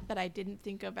thought that I didn't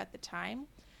think of at the time.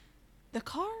 The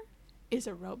car is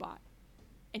a robot.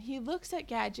 And he looks at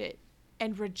Gadget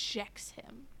and rejects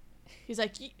him. He's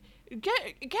like,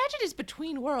 Gadget is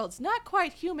between worlds, not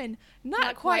quite human,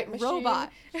 not quite machine.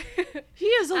 robot. He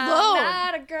is alone. I'm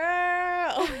not a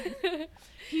girl.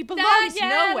 He Not belongs yet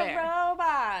nowhere. a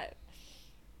robot.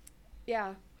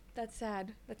 Yeah, that's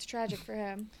sad. That's tragic for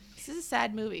him. This is a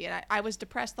sad movie, and I was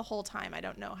depressed the whole time. I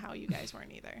don't know how you guys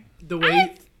weren't either. The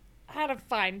way Had a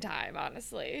fine time,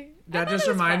 honestly. I that thought just it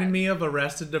was reminded fun. me of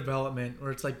Arrested Development,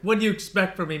 where it's like, what do you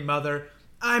expect from me, mother?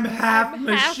 I'm half I'm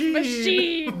half machine.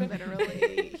 machine.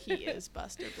 Literally, he is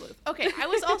Buster Bluth. Okay, I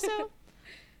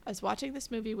was watching this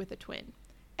movie with a twin,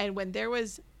 and when there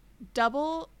was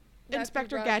double Dr.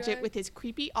 Inspector Broderick. Gadget with his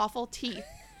creepy, awful teeth,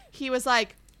 he was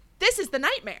like, "This is the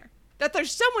nightmare. That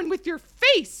there's someone with your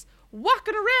face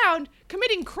walking around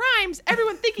committing crimes,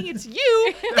 everyone thinking it's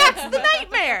you. That's the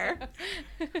nightmare."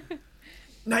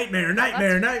 Nightmare,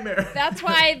 nightmare, nightmare. That's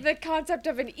why the concept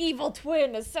of an evil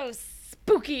twin is so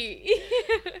spooky.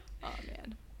 Oh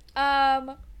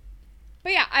man.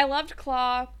 But yeah, I loved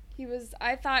Claw.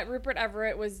 I thought Rupert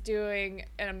Everett was doing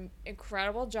an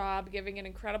incredible job, giving an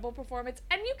incredible performance,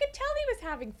 and you could tell he was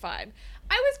having fun.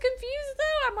 I was confused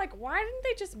though. I'm like, why didn't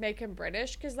they just make him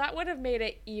British? Because that would have made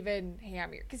it even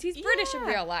hammier. Because he's British in Yeah.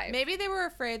 real life. Maybe they were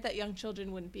afraid that young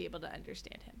children wouldn't be able to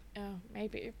understand him. Oh,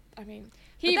 maybe. I mean,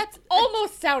 he that's-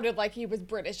 almost sounded like he was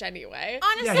British anyway.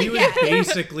 Honestly, Yeah, he was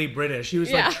basically British. He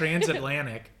was Yeah. like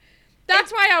transatlantic.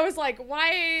 That's why I was like,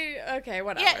 why? Okay,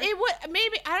 whatever. Yeah, it would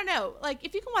maybe I don't know. Like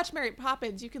if you can watch Mary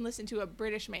Poppins, you can listen to a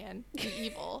British man be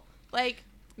evil. Like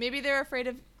Maybe they're afraid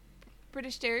of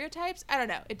British stereotypes. I don't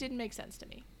know. It didn't make sense to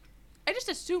me. I just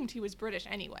assumed he was British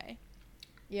anyway.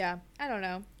 Yeah, I don't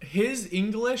know. His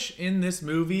English in this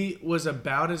movie was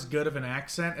about as good of an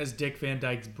accent as Dick Van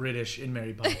Dyke's British in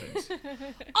Mary Poppins.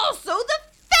 Also, the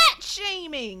fat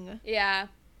shaming. Yeah.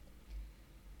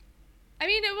 I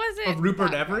mean, it wasn't Of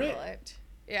Rupert that Everett? prevalent.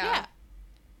 Yeah. Yeah.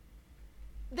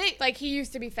 They Like, he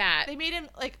used to be fat. they made him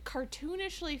like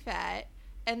cartoonishly fat,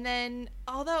 and then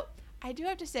although I do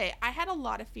have to say I had a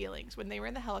lot of feelings when they were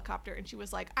in the helicopter and she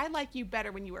was like, "I like you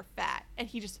better when you were fat," and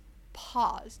he just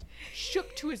paused,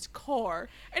 shook to his core,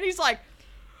 and he's like,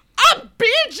 "I'm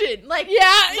binging!" Like,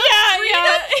 yeah.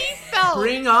 he felt.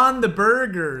 Bring on the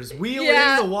burgers. Wheel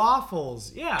Yeah. in the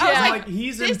waffles. Yeah. I was I'm like, like,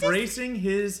 he's this is- embracing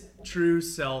his true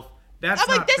self. That's I'm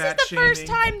not like, this is fat the shaming. first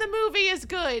time the movie is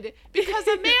good because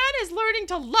a man is learning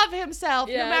to love himself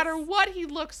no Yes. matter what he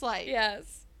looks like.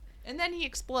 Yes. And then he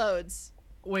explodes.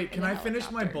 Wait, can the I finish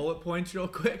my helicopter. bullet points real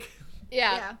quick?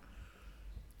 Yeah.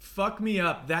 Fuck me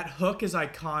up. That hook is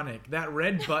iconic. That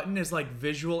red button is like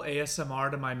visual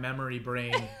ASMR to my memory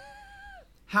brain.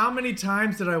 How many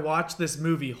times did I watch this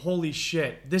movie? Holy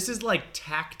shit. This is like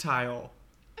tactile.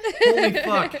 Holy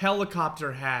fuck,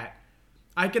 helicopter hat.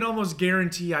 I can almost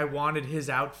guarantee I wanted his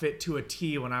outfit to a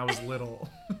T when I was little.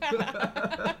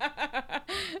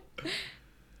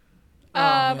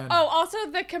 Man. Also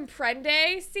the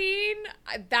Comprende scene,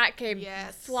 that came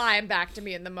Yes. flying back to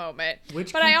me in the moment.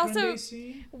 Which But I Comprende also,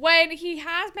 scene? when he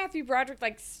has Matthew Broderick,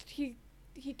 like, he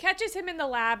catches him in the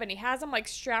lab and he has him, like,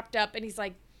 strapped up and he's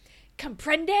like,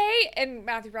 Comprende? And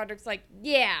Matthew Broderick's like,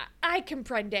 yeah, I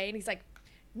comprende. And he's like,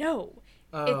 no,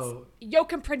 Oh. it's yo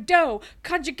comprendo.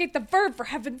 Conjugate the verb, for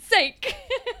heaven's sake.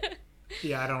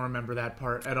 Yeah, I don't remember that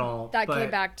part at all. That but came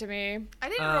back to me. I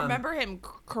didn't remember him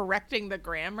correcting the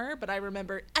grammar, but I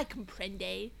remember I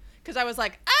comprende because I was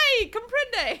like, I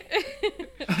comprende.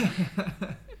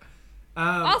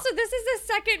 Also, this is the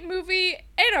second movie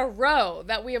in a row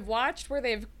that we have watched where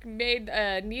they've made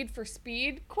a Need for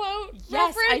Speed quote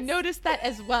Yes, I reference. noticed that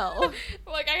as well.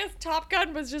 Like, I guess Top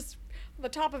Gun was just on the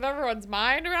top of everyone's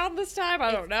mind around this time.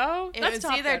 I don't know. It That's was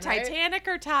Top either Gun, right? Titanic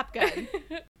or Top Gun.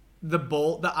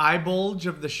 The eye bulge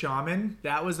of the shaman,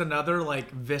 that was another like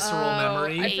visceral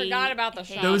memory. I forgot about the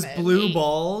shaman. Those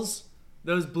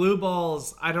blue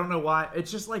balls, I don't know why.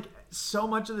 It's just like so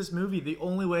much of this movie, the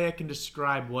only way I can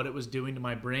describe what it was doing to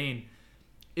my brain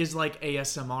is like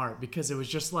ASMR, because it was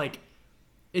just like,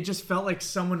 it just felt like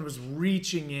someone was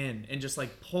reaching in and just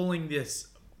like pulling this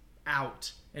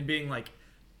out and being like,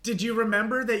 did you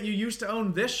remember that you used to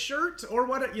own this shirt or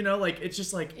what? You know, like, it's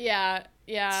just like, Yeah.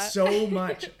 so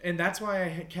much. And that's why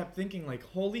I kept thinking like,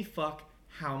 holy fuck,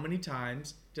 how many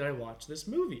times did I watch this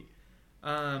movie?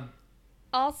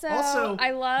 Also, Also,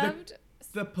 I loved.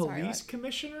 The Sorry, police what?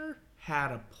 commissioner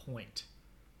had a point.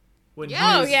 When Yes.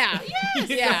 Oh, yeah.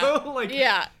 you Yeah. know, like,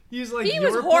 Yeah. he's like, He you're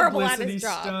was a horrible at publicity his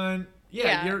job. stunt.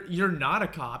 Yeah, Yeah. you're not a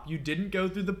cop. You didn't go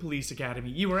through the police academy.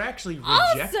 You were actually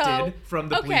Also, rejected from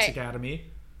the police okay. academy.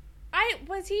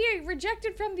 Was he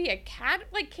rejected from the academy?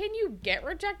 Like, can you get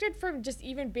rejected from just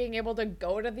even being able to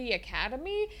go to the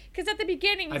academy? Because at the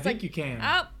beginning, he's I think like, you can.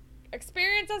 Oh,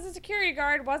 experience as a security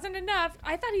guard wasn't enough.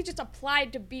 I thought he just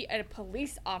applied to be a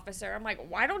police officer. I'm like,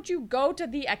 why don't you go to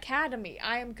the academy?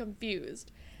 I am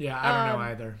confused. Yeah, I don't know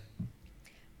either.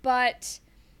 But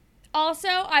also,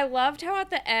 I loved how at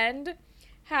the end,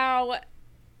 how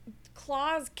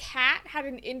Claw's cat had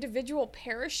an individual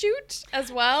parachute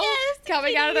as well,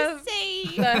 coming out of the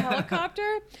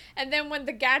helicopter. And then when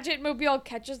the Gadget Mobile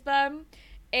catches them,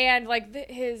 and like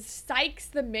his Sykes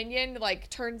the minion like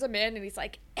turns him in, and he's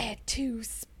like, "Tu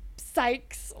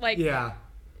Sykes," like Yeah.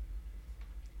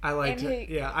 I liked And it.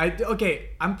 he- Yeah, okay,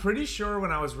 I'm pretty sure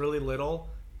when I was really little,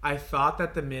 I thought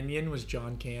that the minion was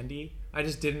John Candy. I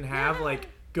just didn't have like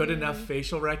good enough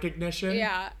facial recognition.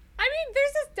 yeah. I mean,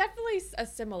 there's definitely a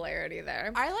similarity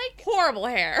there. I like Horrible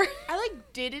hair. I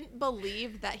like didn't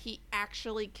believe that he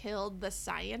actually killed the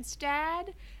science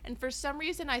dad, and for some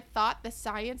reason I thought the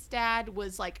science dad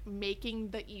was like making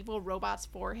the evil robots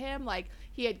for him, like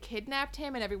he had kidnapped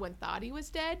him and everyone thought he was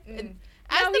dead. And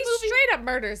as No, the he movie straight up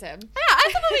murders him.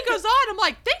 as the movie goes on, I'm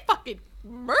like, they fucking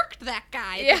murked that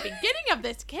guy Yeah. at the beginning of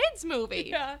this kid's movie.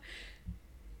 Yeah.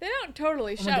 They don't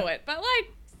totally my show God. it, but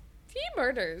like he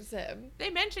murders him. They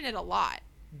mention it a lot.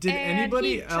 Did And anybody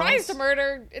he else tries to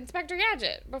murder Inspector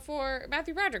Gadget before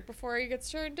Matthew Broderick before he gets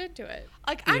turned into it.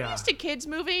 Like, I'm Yeah. used to kids'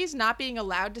 movies not being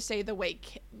allowed to say the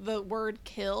word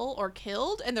kill or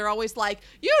killed, and they're always like,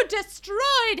 you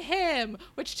destroyed him,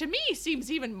 which to me seems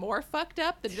even more fucked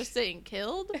up than just saying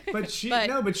killed. But she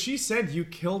But- but she said you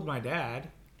killed my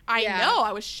dad. I Yeah. know,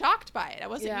 I was shocked by it. I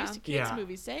wasn't Yeah. used to kids' Yeah.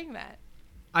 movies saying that.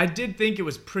 I did think it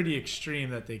was pretty extreme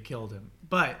that they killed him.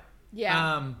 But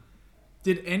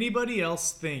did anybody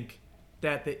else think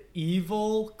that the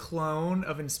evil clone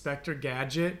of Inspector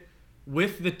Gadget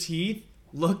with the teeth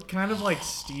looked kind of like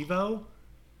Steve-O?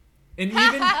 And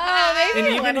even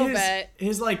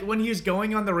his like when he was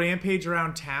going on the rampage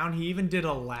around town, he even did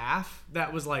a laugh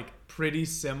that was like pretty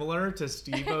similar to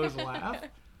Steve-O's laugh.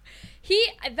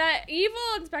 The evil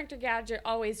Inspector Gadget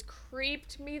always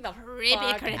creeped me the fuck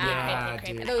out. Yeah,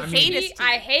 dude.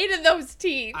 I hated those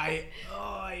teeth. I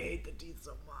hate the teeth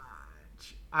so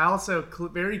much. I also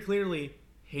very clearly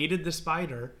hated the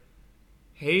spider.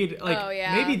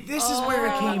 Maybe this is where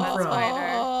it came from.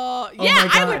 Oh, Oh yeah, my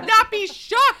I God. would not be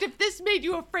shocked if this made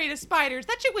you afraid of spiders.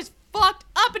 That shit was fucked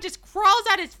up. It just crawls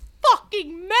out his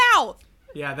fucking mouth.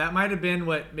 Yeah, that might have been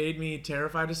what made me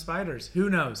terrified of spiders. Who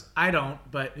knows? I don't,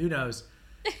 but who knows?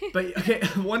 But okay,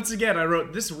 once again, I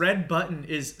wrote, this red button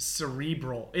is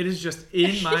cerebral. It is just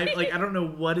in my, like, I don't know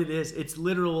what it is. It's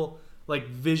literal, like,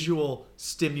 visual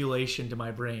stimulation to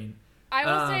my brain. I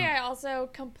will say I also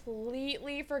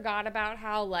completely forgot about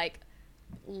how, like,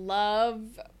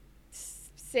 love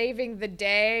saving the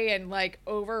day and, like,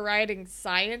 overriding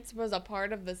science was a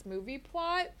part of this movie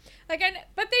plot. Like,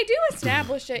 but they do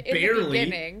establish it in the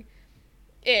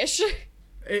beginning-ish.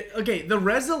 Okay, the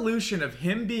resolution of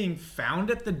him being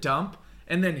found at the dump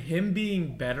and then him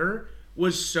being better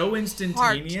was so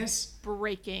instantaneous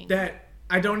Breaking. that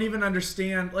I don't even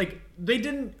understand. Like, they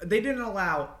didn't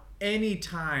allow any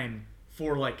time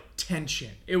for, like, tension.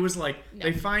 It was like,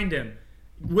 they find him.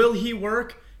 Will he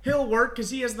work? He'll work because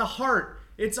he has the heart.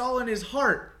 It's all in his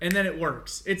heart. And then it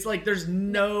works. It's like there's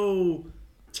no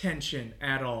tension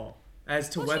at all as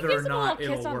to whether or not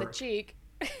it'll kiss on work. the cheek.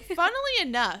 Funnily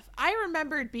enough, I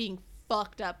remembered being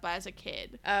fucked up as a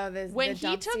kid. Oh, the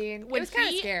dump scene. It was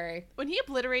kind of scary. When he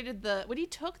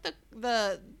took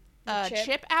the chip?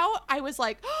 chip out, I was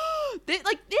like, oh, this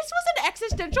was an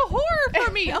existential horror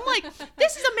for me. I'm like,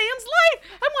 this is a man's life.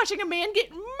 I'm watching a man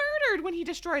get murdered when he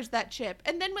destroys that chip.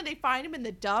 And then when they find him in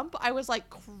the dump, I was like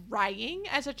crying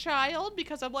as a child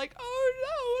because I'm like, oh no,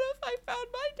 what if I found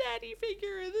my daddy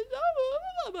figure in the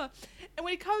dump? And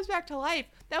when he comes back to life,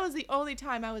 that was the only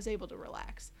time I was able to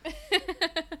relax.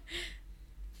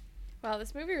 Wow,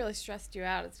 this movie really stressed you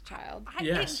out as a child.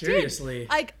 Yeah, It seriously. did.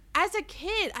 Like, as a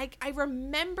kid, I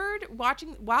remembered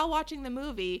while watching the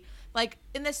movie, like,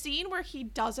 in the scene where he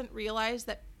doesn't realize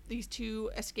that these two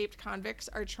escaped convicts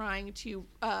are trying to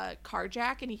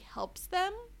carjack and he helps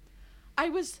them, I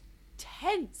was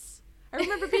tense. I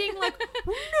remember being like,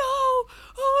 oh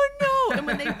no. And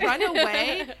when they run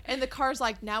away and the car's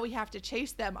like, now we have to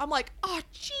chase them, I'm like, oh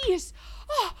jeez.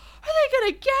 Oh, are they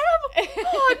gonna get him?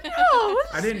 Oh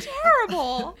no, this is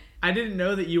terrible. I didn't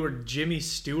know that you were Jimmy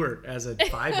Stewart as a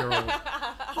 5-year-old.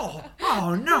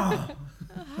 oh no.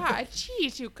 Ah,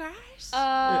 jeez, you guys.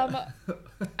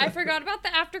 I forgot about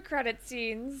the after credit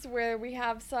scenes where we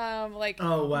have some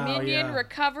minion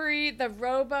recovery. The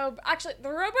Robo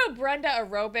Brenda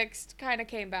aerobics kind of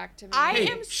came back to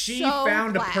me. She so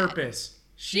found glad. a purpose.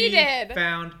 She did.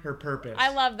 Found her purpose.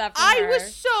 I love that for I her.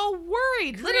 was so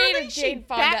worried. Create Literally, a Jane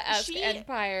Fonda-esque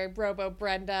empire, Robo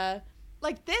Brenda.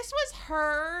 Like, this was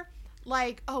her,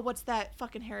 like, oh, what's that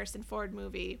fucking Harrison Ford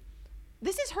movie?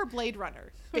 This is her Blade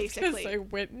Runner, basically. Say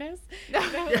Witness? Yeah,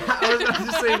 I was about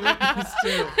to say Witness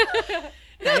too.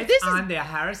 No, this is the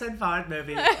Harrison Ford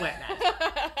movie Witness.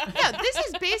 yeah, this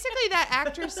is basically that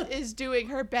actress is doing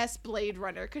her best Blade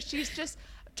Runner because she's just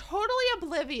totally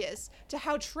oblivious to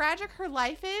how tragic her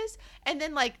life is, and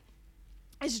then like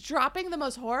is dropping the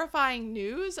most horrifying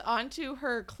news onto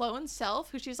her clone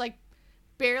self, who she's like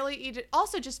barely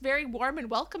also just very warm and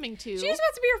welcoming to. She just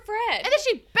wants to be her friend. And then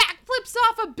she backflips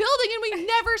off a building and we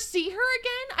never see her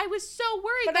again. I was so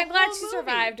worried. But the I'm glad whole she movie.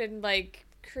 survived and like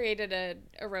created a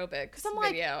aerobics Because I'm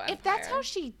like, video if that's how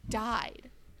she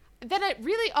died, then it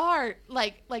really are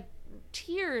like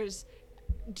tears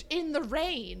in the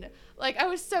rain. Like, I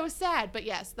was so sad. But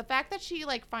yes, the fact that she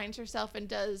like finds herself and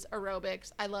does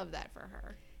aerobics, I love that for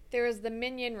her. There was the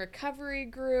Minion recovery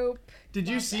group. Did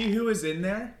you see who was in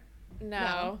there?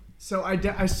 No. So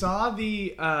I saw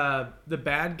the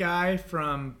bad guy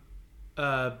from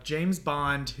James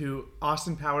Bond who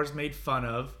Austin Powers made fun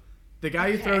of. The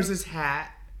guy who throws his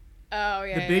hat. Oh,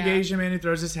 yeah. The big Asian man who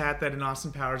throws his hat that in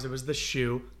Austin Powers, it was the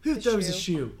shoe. Who throws a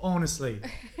shoe? Honestly.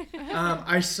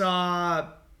 I saw...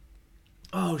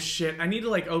 Oh, shit. I need to,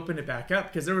 like, open it back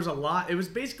up because there was a lot. It was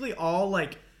basically all,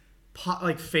 like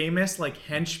famous, like,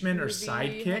 henchmen or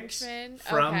sidekicks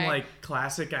from, like,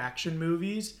 classic action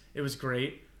movies. It was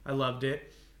great. I loved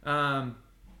it. And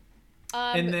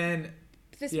then...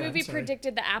 This movie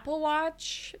predicted the Apple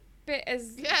Watch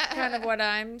is kind of what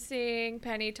I'm seeing.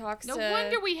 Penny talks No to...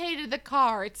 wonder we hated the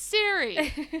car. It's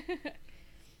Siri.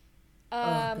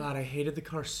 Oh God, I hated the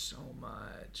car so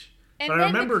much. And But I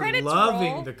then the remember credits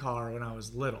loving roll. the car when I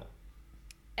was little.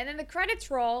 And then the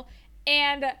credits roll,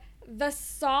 and the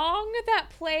song that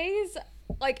plays,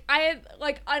 like, I had,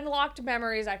 like, unlocked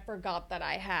memories I forgot that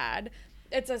I had.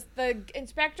 It's the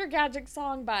Inspector Gadget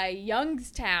song by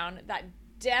Youngstown that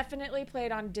definitely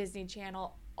played on Disney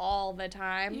Channel all the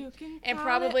time. You can And call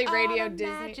probably it Radio Disney.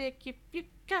 automagic if you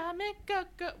come and go,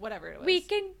 whatever it was. We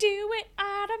can do it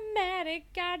automatic.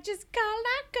 I just call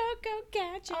out Go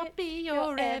Gadget. I'll be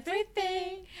your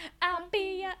everything. I'll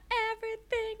be your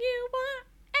everything you want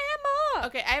and more.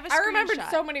 Okay, I have a I remembered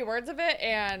screenshot. so many words of it,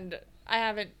 and I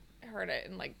haven't heard it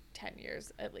in like 10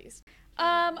 years at least.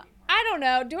 I don't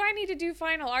know. Do I need to do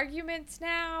final arguments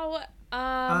now?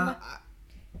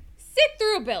 Sit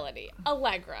through ability,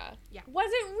 Allegra. Yeah. Was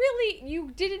it really,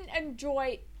 you didn't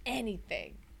enjoy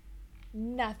anything?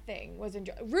 Nothing was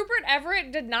enjoyed. Rupert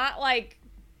Everett did not, like,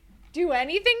 do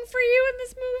anything for you in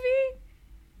this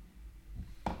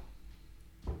movie?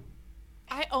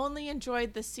 I only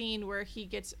enjoyed the scene where he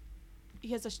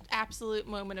has an absolute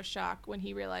moment of shock when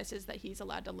he realizes that he's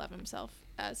allowed to love himself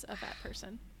as a fat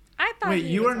person. I thought Wait,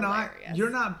 he you was are not. hilarious. You're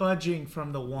not budging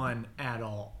from the one at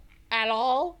all. At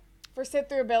all? For sit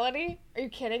through ability? Are you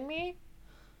kidding me?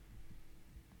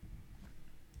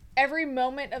 Every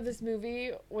moment of this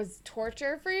movie was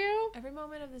torture for you? Every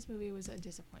moment of this movie was a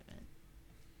disappointment.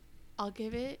 I'll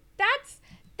give it That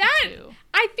 2.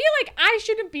 I feel like I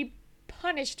shouldn't be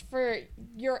punished for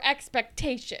your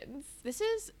expectations. This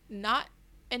is not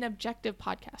an objective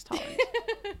podcast, Holland.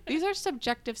 These are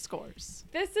subjective scores.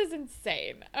 This is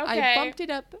insane. Okay. I bumped it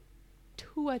up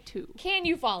to a 2. Can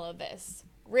you follow this?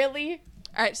 Really?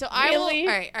 All right, so Really?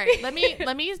 All right.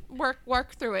 Let me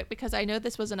work through it because I know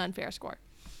this was an unfair score.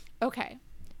 Okay,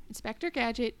 Inspector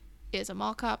Gadget is a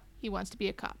mall cop. He wants to be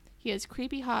a cop. He has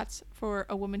creepy hots for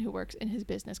a woman who works in his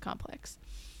business complex.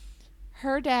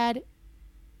 Her dad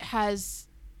has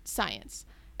science.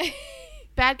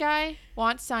 Bad guy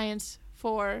wants science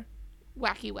for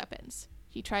wacky weapons.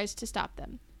 He tries to stop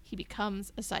them. He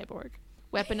becomes a cyborg.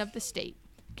 Weapon of the state.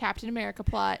 Captain America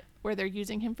plot where they're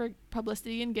using him for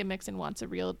publicity and gimmicks and wants a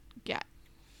real get.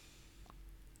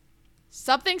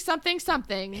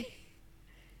 Something.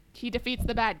 He defeats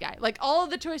the bad guy. Like, all of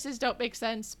the choices don't make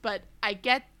sense, but I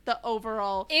get the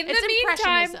overall. In it's the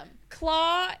meantime, impressionism.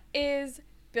 Claw is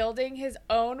building his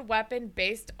own weapon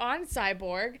based on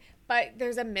Cyborg, but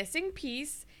there's a missing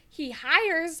piece. He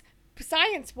hires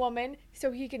Science Woman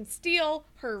so he can steal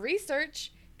her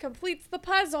research, completes the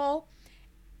puzzle,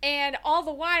 and all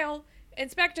the while,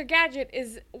 Inspector Gadget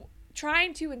is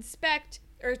trying to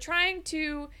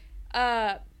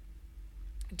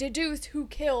deduce who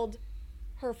killed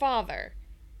her father.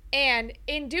 And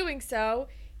in doing so,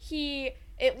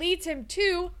 it leads him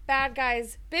to bad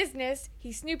guy's business. He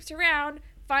snoops around,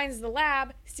 finds the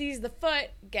lab, sees the foot,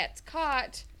 gets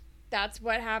caught. That's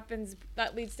what happens.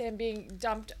 That leads to him being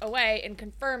dumped away and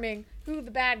confirming who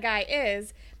the bad guy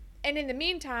is. And in the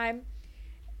meantime,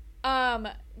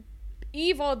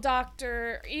 evil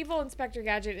Inspector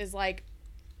Gadget is like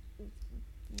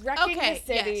wrecking the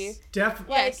city.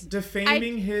 yes.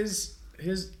 Defaming his.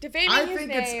 Defaming I his think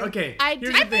name. it's okay. I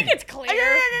here's I the think thing. it's clear.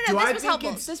 No. Do I This was think helpful.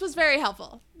 it's- This was very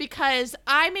helpful because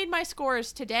I made my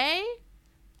scores today,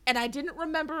 and I didn't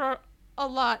remember a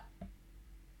lot.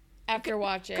 After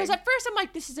watching. Because at first I'm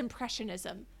like, this is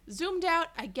impressionism. Zoomed out,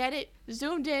 I get it.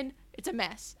 Zoomed in, it's a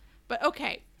mess. But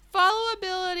okay,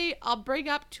 followability, I'll bring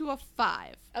up to a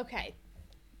 5. Okay.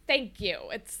 Thank you.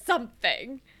 It's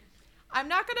something. I'm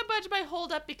not going to budge my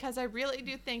hold up because I really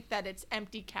do think that it's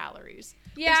empty calories.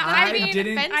 Yeah, I mean,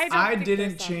 didn't. don't I think didn't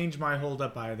there's some. change my hold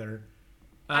up either.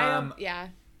 Yeah.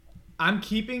 I'm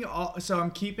keeping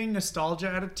I'm keeping nostalgia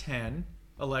at a 10.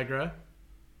 Allegra,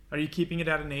 are you keeping it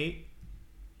at an 8?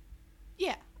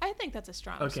 Yeah, I think that's a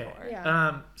strong Okay. score.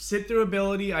 Yeah. Sit through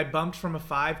ability, I bumped from a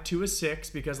 5 to a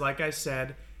 6 because, like I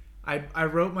said, I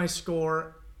wrote my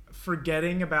score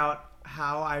forgetting about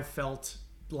how I felt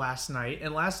last night.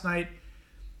 And last night,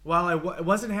 while I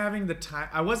wasn't having the time,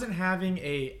 I wasn't having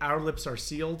a Our Lips Are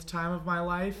Sealed time of my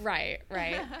life. Right.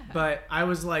 But I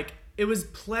was like, it was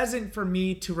pleasant for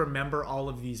me to remember all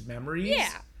of these memories. Yeah.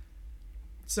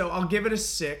 So I'll give it a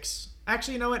 6.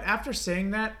 Actually, you know what? After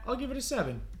saying that, I'll give it a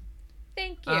 7.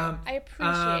 Thank you. I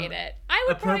appreciate um, it. I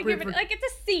would probably give it, appropriate for-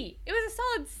 it's a C. It was a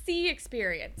solid C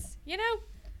experience, you know?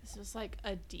 This was like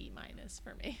a D-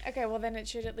 for me. Okay, well then it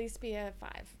should at least be a 5.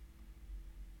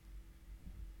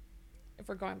 If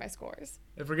we're going by scores.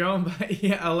 If we're going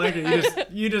by, Allegra,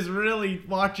 you just really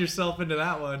walked yourself into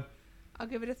that one. I'll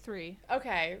give it a 3.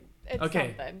 Okay, it's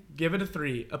Okay, something. give it a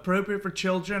 3. Appropriate for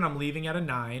children, I'm leaving at a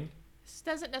 9. This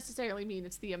doesn't necessarily mean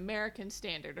it's the American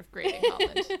standard of grading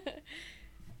Holland.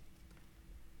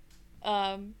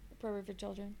 Appropriate for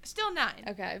children. Still 9.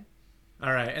 Okay.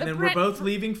 All right, and The then Bre- we're both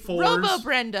leaving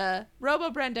 4s. Robo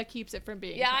Brenda keeps it from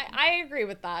being. Yeah, 10. I agree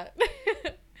with that.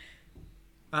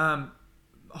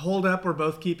 Hold up, we're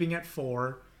both keeping at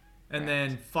 4. And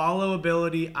then follow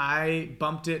ability, I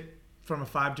bumped it from a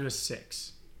 5 to a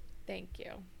 6. Thank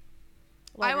you.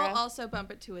 I will Allegra? also bump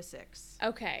it to a 6.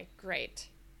 Okay, great.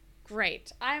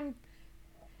 I'm,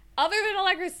 other than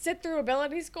Allegra's sit-through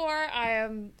ability score, I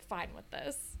am fine with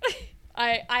this.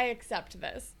 I accept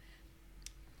this.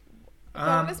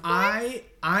 Bonus points?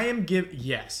 I am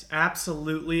yes,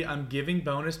 absolutely. I'm giving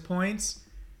bonus points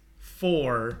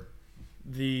for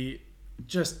the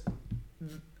just.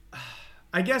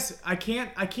 I guess I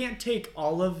can't take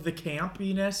all of the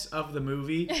campiness of the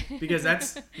movie because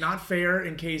that's not fair.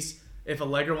 In case if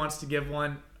Allegra wants to give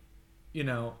one,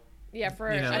 Yeah,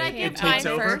 for You know, Should I it give takes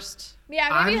mine over. first?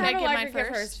 Yeah, maybe I'm- have Can I give Allegra mine give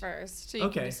hers first? first. So you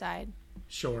Okay. can decide.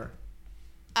 Sure.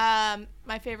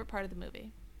 My favorite part of the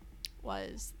movie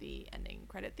was the ending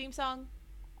credit theme song.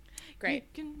 Great.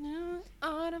 You can do it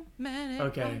automatic.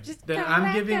 Okay. Just Then go I'm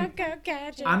back, giving go,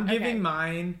 gadget. I'm Okay. giving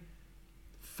mine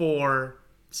for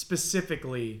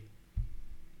specifically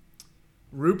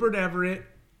Rupert Everett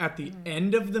at the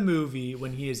end of the movie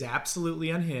when he is absolutely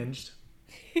unhinged.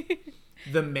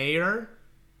 The mayor,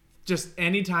 just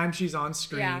anytime she's on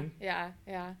screen. Yeah.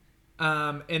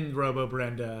 And Robo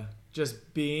Brenda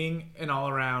just being an all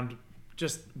around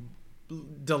just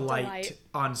delight Delight.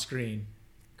 on screen.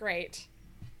 Great.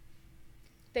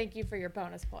 Thank you for your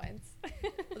bonus points.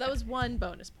 Well, that was one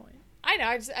bonus point. I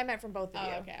know. I meant from both of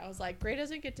you. Okay, I was like, Gray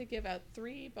doesn't get to give out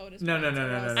 3 bonus No, points. no, or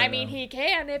no, else- no. I mean, he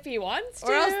can if he wants to.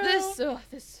 Or else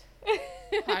this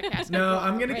podcast. No, could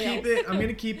I'm go gonna off keep rails. it. I'm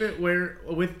gonna keep it where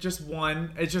with just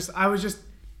one. It's just I was just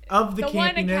of the The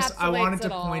one campiness. I wanted encapsulates to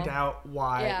it all. point out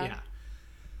why. Yeah. Yeah.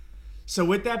 So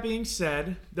with that being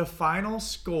said, the final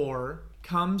score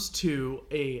comes to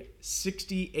a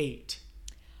 68.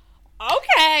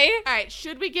 Okay. All right,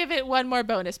 should we give it one more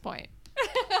bonus point?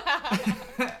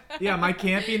 Yeah, my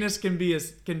campiness can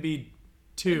be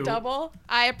 2. Double.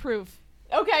 I approve.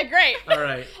 Okay, great. All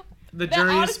right. The That jury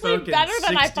has honestly spoken. better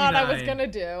than I thought I was 69.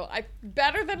 gonna do.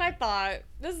 Better than I thought.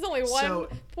 This is only one So-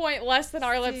 point less than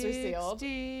our lips are sealed.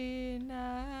 69.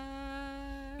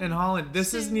 And Holland,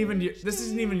 this isn't even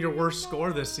your worst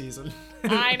score this season.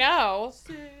 I know.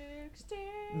 16.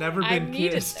 Never I been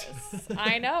needed kissed. this.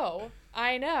 I know.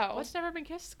 What's Never Been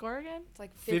Kissed score again? It's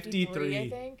like 53, 53. I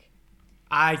think.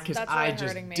 Because That's I really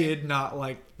just hurting me. did not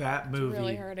like that It's movie.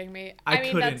 really hurting me. I I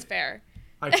mean, couldn't. that's fair.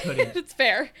 I couldn't. It's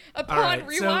fair. Upon right, so-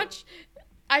 rewatch,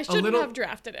 I shouldn't little- have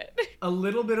drafted it. A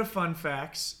little bit of fun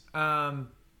facts.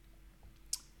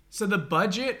 So the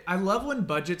budget, I love when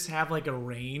budgets have like a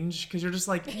range because you're just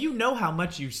like, you know how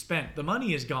much you spent. The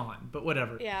money is gone, but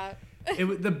whatever. Yeah.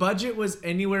 The budget was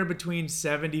anywhere between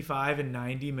 75 and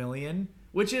 90 million,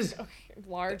 which is,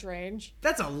 Large range.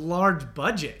 that's a large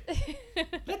budget.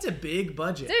 That's a big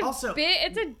budget. It's a, Also,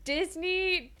 it's a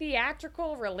Disney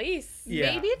theatrical release.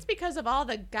 yeah. Maybe it's because of all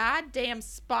the goddamn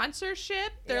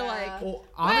sponsorship. They're Yeah. like, Well,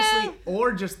 honestly,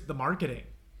 or just the marketing.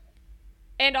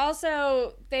 And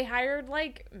also, they hired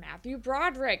like Matthew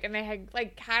Broderick, and they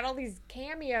had all these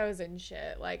cameos and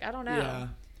shit. Like, I don't know. Yeah.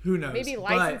 Who knows? Maybe But,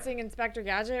 licensing Inspector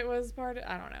Gadget was part of.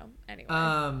 I don't know. Anyway.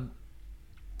 I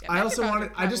Matthew also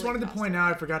Broderick I just probably wanted to point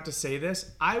out, I forgot to say this.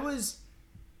 I was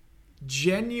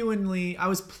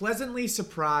pleasantly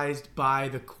surprised by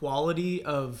the quality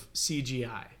of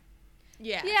CGI.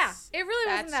 yes. Yeah, it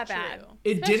really wasn't that's that bad. true.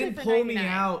 It Especially didn't for pull me 99.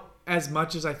 out as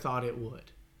much as I thought it would.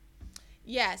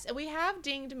 Yes, and we have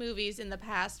dinged movies in the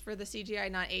past for the CGI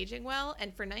not aging well,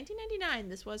 and for 1999,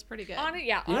 this was pretty good.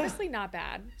 Yeah, honestly, not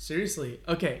bad. Seriously.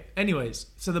 Okay. Anyways,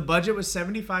 so the budget was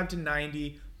 75 to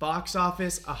 90, box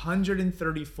office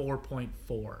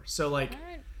 134.4. So like All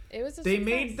right, it was. they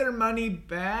made their money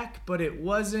back, but it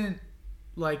wasn't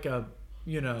like a,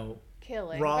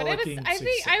 killing. rollicking But I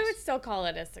think I success. would still call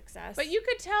it a success. But you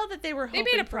could tell that they were they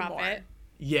hoping made a for more. profit.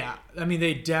 Yeah, I mean,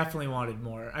 they definitely wanted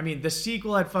more. I mean, the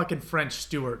sequel had fucking French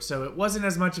Stewart, so it wasn't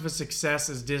as much of a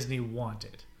success as Disney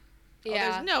wanted. Oh,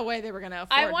 Yeah. there's no way they were going to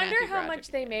afford I wonder Matthew how Broderick much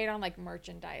they made on like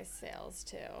merchandise sales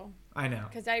too, I know.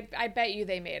 because I bet you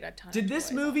they made a ton. Did of this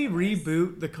toys movie off of this.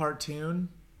 reboot the cartoon?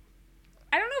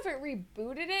 I don't know if it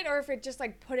rebooted it or if it just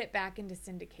like put it back into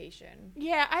syndication.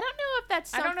 Yeah, I don't know if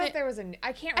that's I something. don't know if there was a.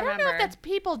 I can't I remember. don't know if that's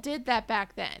people did that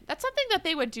back then. That's something that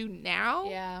they would do now.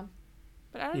 Yeah,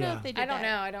 But I don't know Yeah. if they did I don't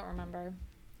that. know. I don't remember.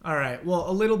 All right. Well,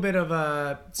 a little bit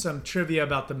of some trivia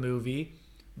about the movie.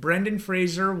 Brendan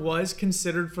Fraser was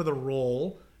considered for the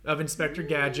role of Inspector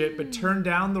Gadget, but turned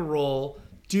down the role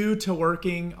due to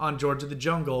working on George of the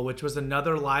Jungle, which was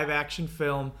another live-action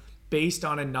film based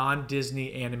on a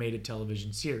non-Disney animated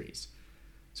television series.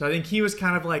 So I think he was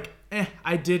kind of like,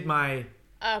 I did my...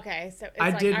 Okay, so it's I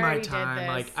like, did my already time. Did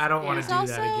Like, this. I don't want Yeah. to do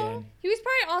also- that again. He was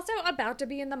probably also about to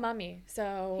be in The Mummy,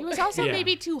 so... He was also Yeah.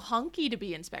 maybe too hunky to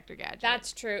be Inspector Gadget.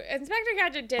 That's true. Inspector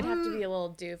Gadget did have to be a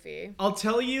little doofy. I'll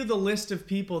tell you the list of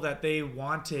people that they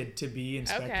wanted to be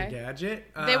Inspector Okay. Gadget.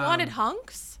 They wanted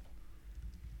hunks?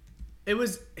 It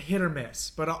was hit or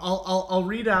miss, but I'll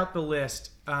read out the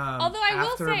list. Although I will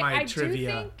after say, my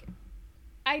trivia.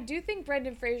 I do think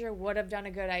Brendan Fraser would have done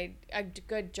a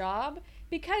good job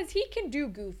because he can do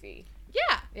goofy.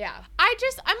 Yeah. Yeah. I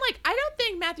don't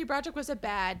think Matthew Broderick was a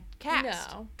bad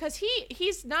cast. No. Because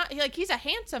he's not, he's a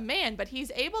handsome man, but he's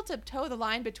able to toe the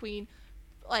line between,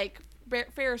 like,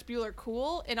 Ferris Bueller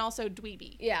cool and also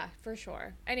dweeby. Yeah, for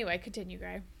sure. Anyway, continue,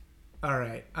 Gray. All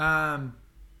right.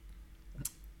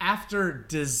 After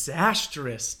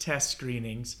disastrous test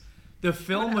screenings, the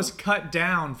film was cut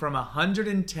down from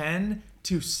 110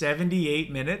 to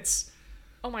 78 minutes.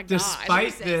 Oh my god.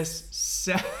 Despite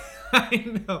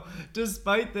I know.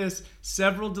 Despite this,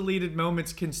 several deleted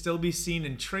moments can still be seen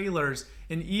in trailers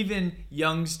and even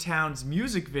Youngstown's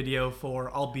music video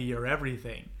for "I'll Be Your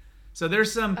Everything." So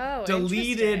there's some Oh,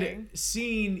 deleted interesting.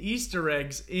 scene Easter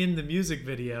eggs in the music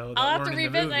video that I'll have to weren't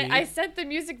in the revisit. movie. I sent the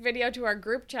music video to our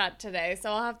group chat today,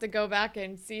 so I'll have to go back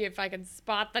and see if I can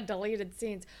spot the deleted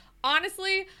scenes.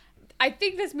 Honestly, I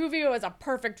think this movie was a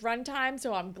perfect runtime,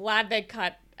 so I'm glad they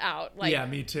cut out Yeah,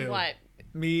 me too. What,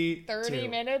 Me 30 too.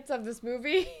 minutes of this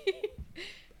movie?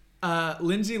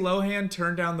 Lindsay Lohan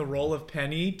turned down the role of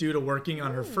Penny due to working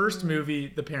on her first movie,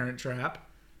 The Parent Trap,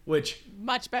 which,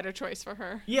 Much better choice for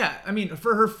her. yeah, I mean,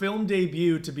 for her film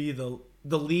debut to be the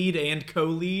lead and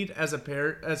co-lead as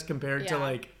compared to, Yeah.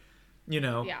 like, you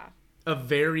know, Yeah. a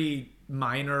very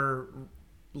minor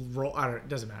role. I don't. It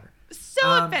doesn't matter.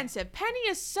 So offensive. Penny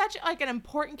is such, like, an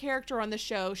important character on the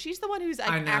show. She's the one who's, like,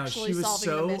 I know actually she was solving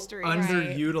so the mystery.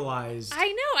 underutilized. I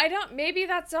know. I don't. Maybe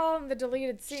that's all in the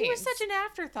deleted scenes. She was such an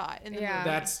afterthought in the Yeah. movie.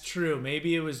 That's true.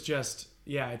 Maybe it was just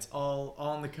it's all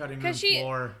on the cutting room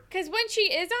floor. Because when she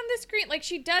is on the screen, like,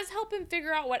 she does help him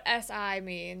figure out what SI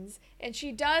means, and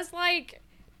she does, like,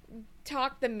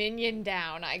 talk the minion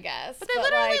down, I guess. But they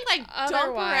literally, like, dump her at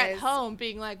otherwise, home,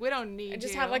 being like, we don't need and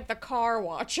just you. have, like, the car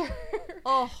watcher.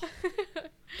 Oh.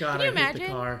 God, Can you I hate the imagine?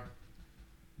 car.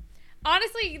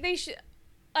 Honestly, they should,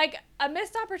 like, a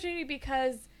missed opportunity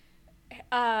because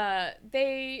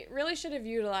they really should have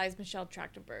utilized Michelle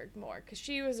Trachtenberg more, because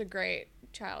she was a great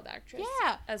child actress.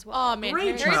 Yeah. as well. Oh, man.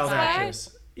 Great Harry child Spy?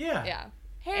 actress. Yeah. Yeah.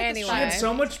 Harriet the Anyway. She had Spy.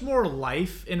 so much more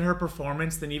life in her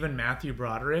performance than even Matthew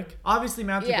Broderick. Obviously,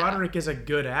 Matthew Yeah. Broderick is a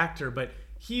good actor, but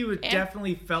he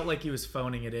definitely felt like he was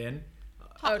phoning it in.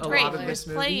 Oh, a Great. lot of He this was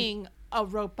movie. playing a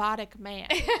robotic man.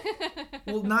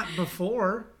 Well, not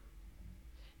before.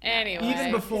 Anyway.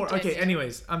 Even before. Okay, continue.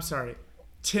 anyways, I'm sorry.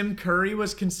 Tim Curry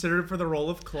was considered for the role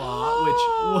of Claw, which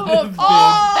would have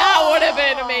That would have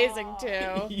been amazing,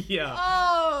 too. been. Yeah.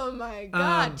 Oh my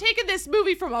god. Taking this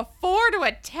movie from a 4 to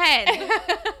a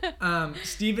 10.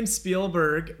 Steven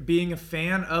Spielberg, being a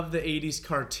fan of the 80s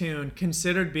cartoon,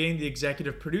 considered being the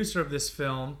executive producer of this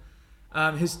film.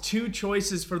 His two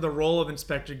choices for the role of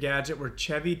Inspector Gadget were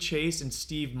Chevy Chase and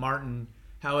Steve Martin.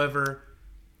 However,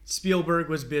 Spielberg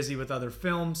was busy with other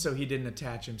films, so he didn't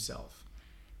attach himself.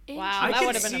 Wow, that could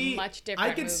would have been a much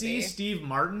different I could see movie. Steve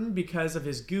Martin because of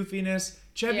his goofiness.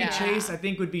 Chevy Yeah. Chase, I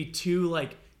think, would be too,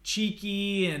 like,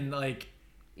 cheeky and, like,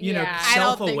 you know, Yeah. I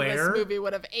don't think self-aware. this movie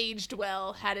would have aged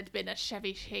well had it been a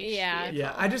Chevy Chase. Yeah. vehicle.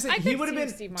 Yeah, I just think I he could would have see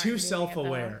been Steve Martin too doing it, though.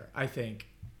 self-aware, I think.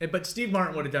 But Steve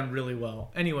Martin would have done really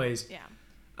well. Anyways, Yeah.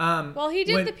 Well, he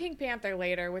did when- the Pink Panther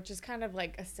later, which is kind of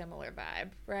like a similar vibe,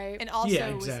 right? And also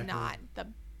Yeah, was exactly. not the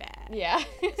bad. yeah.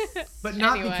 but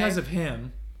not Anyway. because of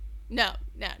him. No,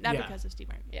 not Yeah. because of Steve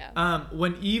Martin. Yeah.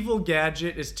 When Evil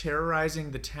Gadget is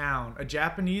terrorizing the town, a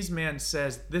Japanese man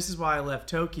says, "This is why I left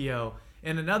Tokyo."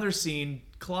 In another scene,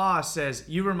 Claw says,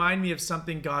 "You remind me of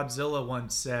something Godzilla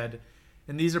once said."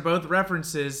 And these are both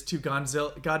references to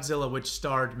Godzilla, which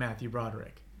starred Matthew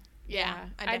Broderick. Yeah.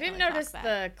 I didn't definitely notice clocked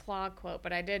that. the Claw quote,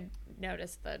 but I did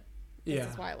notice that this Yeah.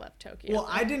 is why I left Tokyo. Well,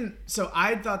 I didn't. So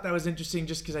I thought that was interesting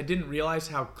just because I didn't realize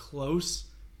how close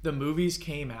the movies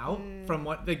came out from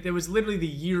what. Like, there was literally the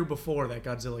year before that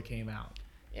Godzilla came out.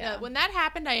 Yeah. When that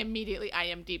happened, I immediately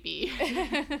IMDb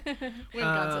when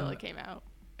Godzilla came out.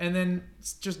 And then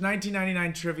just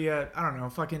 1999 trivia. I don't know.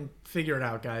 Fucking figure it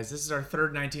out, guys. This is our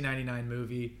third 1999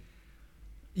 movie.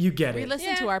 You get it.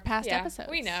 Re-listen to our past yeah, episodes.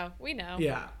 We know.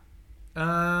 Yeah.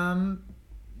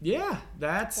 Yeah,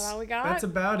 that's all we got? That's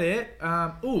about it.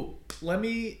 Let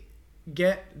me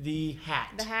get the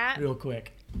hat. The hat? real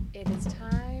quick. It is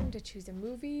time to choose a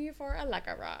movie for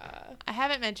Allegra. I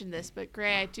haven't mentioned this, but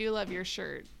Gray, I do love your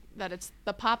shirt. That it's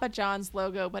the Papa John's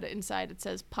logo, but inside it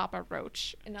says Papa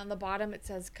Roach. And on the bottom it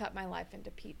says "Cut my life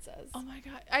into pizzas." Oh my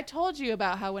God! I told you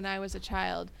about how when I was a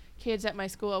child, kids at my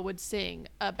school would sing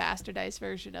a bastardized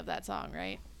version of that song,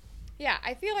 right? Yeah,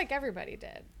 I feel like everybody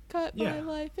did. Cut Yeah. my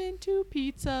life into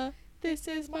pizza. This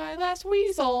is my last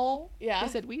weasel. Yeah. I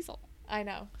said weasel. I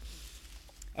know.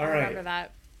 All I right. remember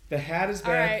that. The hat is All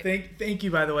back. right. Thank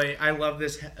you, by the way. I love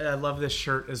this. I love this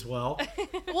shirt as well.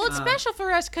 Well, it's special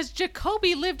for us because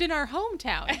Jacoby lived in our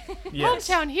hometown. Yes.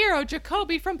 Hometown hero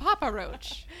Jacoby from Papa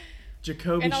Roach.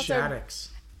 Jacoby And also-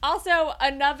 Shaddix. Also,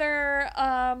 another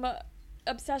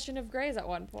obsession of Gray's at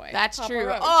one point. That's Papa true.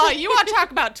 Roach. Oh, you want to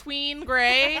talk about tween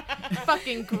Gray?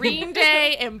 Fucking Green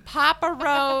Day and Papa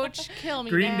Roach. Kill me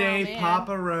Green now, Day, man.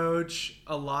 Papa Roach,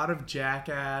 a lot of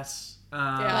Jackass.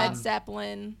 Led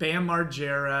Zeppelin. Bam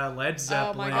Margera, Led Oh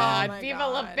Zeppelin. my God, my Viva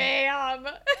God. La Bam!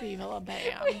 Viva la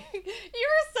Bam.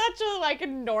 You're such a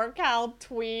NorCal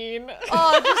tween.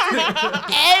 Oh, just an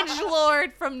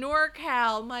edgelord from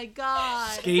NorCal. My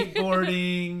God.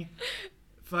 Skateboarding,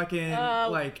 fucking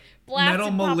blasted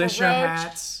metal Papa militia Roach.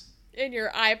 hats. In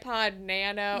your iPod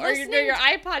Nano or Listening your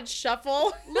iPod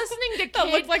Shuffle. Listening to that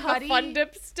Kid looked like Cudi. the Fun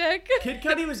Dip stick. Kid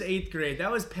Cudi was 8th grade. That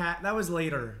was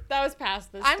later. That was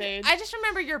past this stage. I just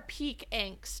remember your peak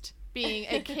angst being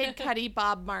a Kid Cudi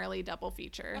Bob Marley double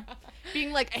feature.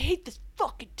 Being like, I hate this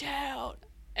fucking town.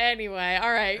 Anyway,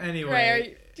 all right. Anyway. Ray,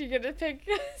 are you gonna pick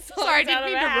songs Sorry, I out didn't of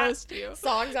mean a to hat? roast you.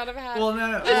 Songs out of a hat. Well,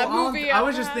 no. movie I out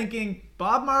was of just that. thinking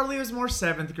Bob Marley was more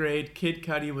 7th grade. Kid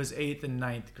Cudi was 8th and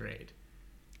 9th grade.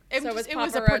 It so was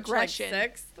Papa a Roach, progression.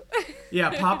 Like 6th. Yeah,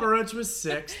 Papa Roach was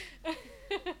 6th.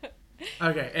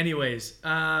 Okay. Anyways,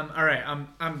 all right.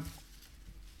 I'm.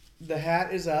 The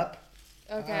hat is up.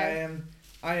 Okay.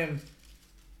 I am.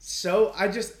 So I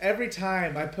just every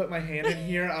time I put my hand in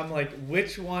here, I'm like,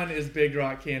 which one is Big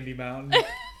Rock Candy Mountain?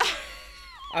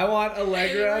 I want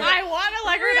Allegra. I want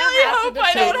Allegra really to have hope to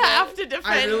I defend don't it. have to defend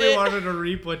I really it. wanted to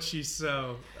reap what she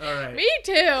sowed. All right. Me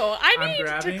too. I I'm need to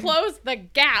grabbing. close the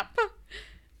gap.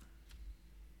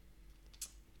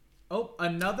 Oh,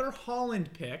 another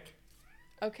Holland pick.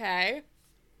 Okay.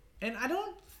 And I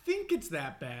don't think it's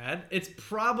that bad. It's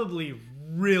probably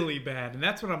really bad, and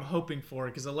that's what I'm hoping for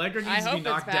because Allegra I needs to hope be it's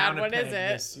knocked bad. down a What peg is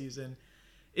it? this season.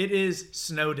 It is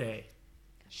Snow Day.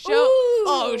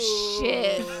 Oh,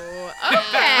 shit. Okay.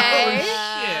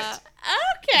 Oh shit!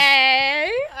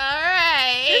 Okay. All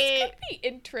right. This could be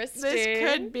interesting. This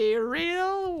could be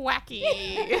real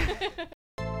wacky.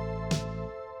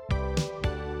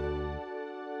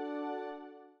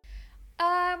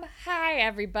 Hi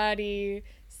everybody.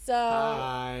 So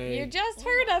Hi. you just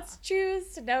heard us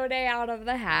choose Snow Day out of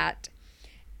the hat,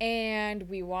 and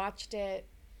we watched it.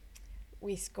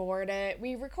 We scored it.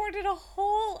 We recorded a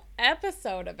whole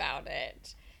episode about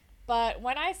it. But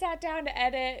when I sat down to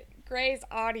edit, Gray's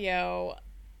audio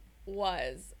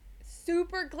was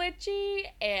super glitchy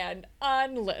and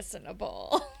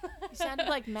unlistenable. You sounded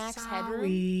like Max Headroom.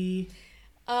 Sorry.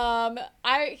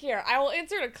 I will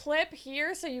insert a clip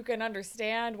here so you can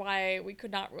understand why we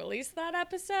could not release that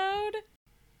episode.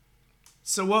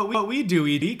 So what we do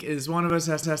each week is one of us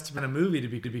has to find a movie to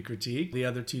be critiqued. The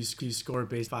other two score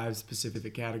based 5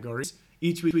 specific categories.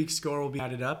 Each week's score will be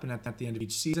added up, and at the end of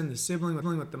each season, the sibling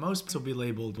with the most points will be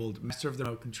labeled Master of the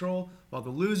Remote Control, while the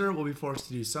loser will be forced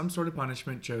to do some sort of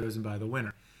punishment chosen by the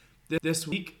winner. This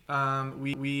week,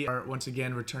 we are once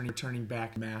again returning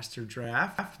back to Master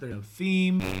Draft. There's no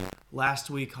theme. Last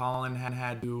week, Holland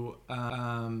had to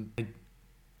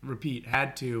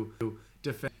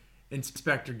defend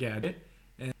Inspector Gadget.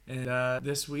 And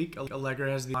this week, Allegra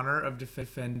has the honor of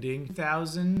defending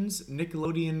 2000's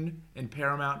Nickelodeon and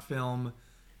Paramount film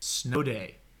Snow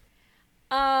Day.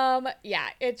 Yeah,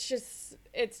 it's just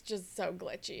so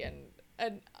glitchy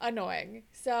and annoying.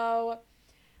 So,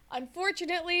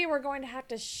 unfortunately, we're going to have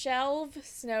to shelve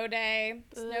Snow Day.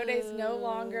 Snow Day's no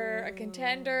longer a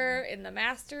contender in the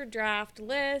Master Draft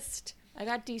list. I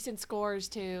got decent scores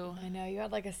too. I know you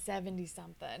had like a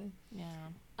 70-something.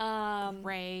 Yeah.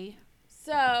 Ray.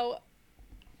 So,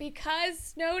 because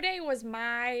Snow Day was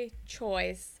my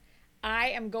choice, I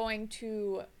am going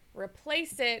to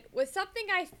replace it with something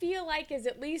I feel like is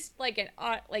at least like an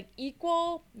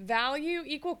equal value,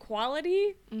 equal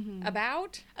quality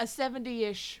about A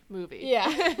 70-ish movie. Yeah.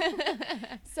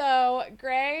 So,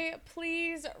 Gray,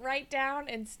 please write down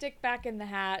and stick back in the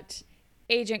hat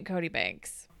Agent Cody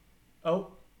Banks.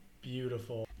 Oh,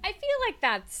 beautiful. I feel like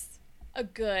that's a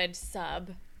good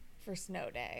sub for Snow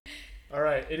Day. All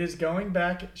right, it is going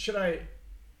back. Should I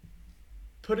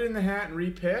put it in the hat and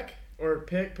repick, or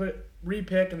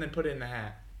repick and then put it in the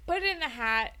hat? Put it in the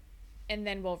hat, and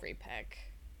then we'll repick.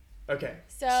 Okay.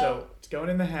 So it's going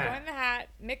in the hat. Go in the hat,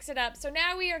 mix it up. So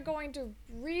now we are going to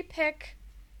repick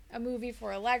a movie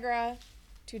for Allegra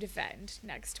to defend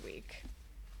next week.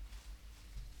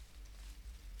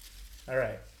 All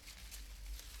right.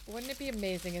 Wouldn't it be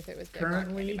amazing if it was Big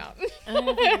Currently- Rock Candy Mountain? I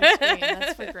don't think it's green.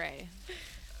 That's for Gray.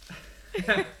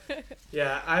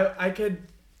 Yeah,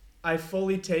 I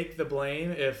fully take the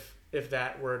blame if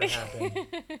that were to happen.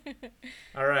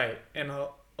 All right, and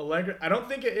Allegra, I don't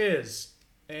think it is.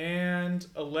 And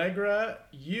Allegra,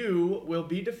 you will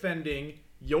be defending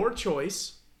your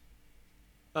choice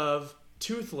of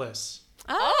Toothless.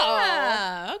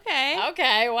 Oh, okay.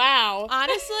 Okay, wow.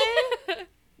 Honestly,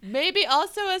 maybe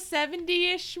also a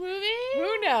 70-ish movie.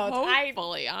 Who knows?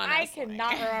 Hopefully, I honestly.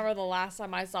 cannot remember the last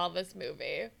time I saw this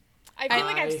movie. I feel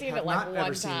like I've seen have it like not one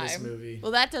ever seen time. this movie.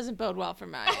 Well, that doesn't bode well for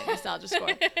my nostalgia score.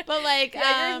 But like,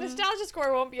 Yeah, your nostalgia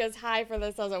score won't be as high for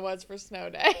this as it was for Snow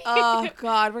Day. oh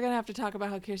God, we're gonna have to talk about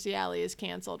how Kirstie Alley is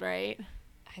canceled, right?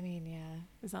 I mean, yeah.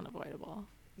 It's unavoidable.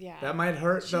 Yeah. That might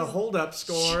hurt the hold-up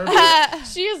score.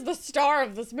 She is the star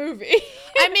of this movie.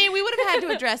 I mean, we would have had to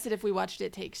address it if we watched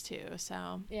It Takes Two,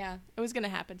 so Yeah. it was gonna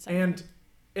happen sometime.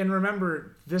 And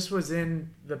remember, this was in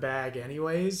the bag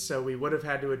anyways, so we would have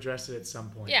had to address it at some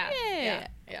point. Yeah. Yeah.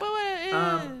 Yeah.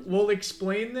 But We'll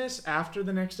explain this after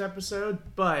the next episode,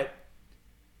 but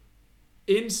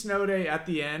in Snow Day at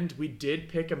the end, we did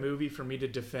pick a movie for me to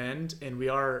defend, and we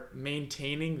are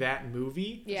maintaining that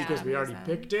movie Yeah. because we already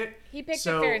Amazing. picked it. He picked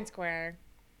So- it fair and square.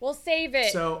 We'll save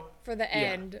it So, for the yeah.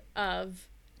 end of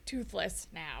Toothless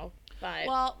now. But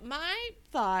well, my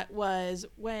thought was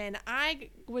when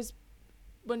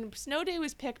Snow Day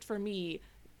was picked for me,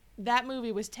 that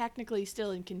movie was technically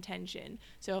still in contention.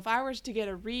 So if I was to get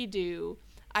a redo,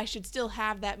 I should still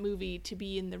have that movie to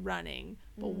be in the running.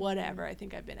 But whatever, I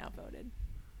think I've been outvoted.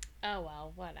 oh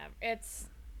well, whatever. It's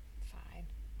fine.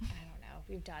 I don't know.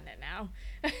 We've done it now.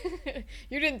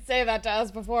 You didn't say that to us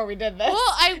before we did this. Well,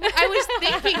 I was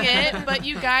thinking it, but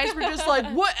you guys were just like,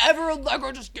 whatever,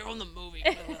 Allegra, just get on the movie.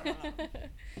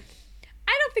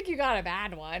 I don't think you got a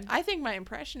bad one. I think my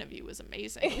impression of you was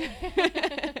amazing.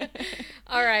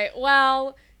 All right.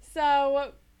 Well,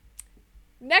 so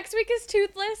next week is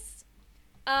Toothless.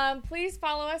 Please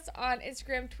follow us on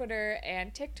Instagram, Twitter,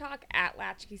 and TikTok at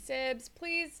Latchkey Sibs.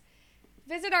 Please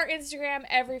visit our Instagram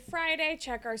every Friday.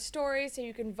 Check our stories so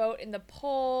you can vote in the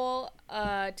poll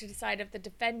to decide if the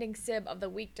defending Sib of the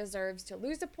week deserves to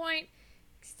lose a point,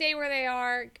 stay where they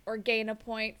are, or gain a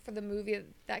point for the movie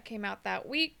that came out that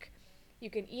week. You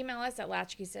can email us at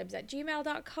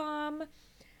latchkeysibs@gmail.com.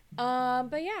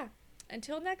 But yeah,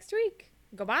 until next week,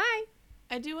 goodbye.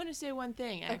 I do want to say one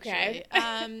thing, actually.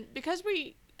 Because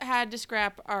we had to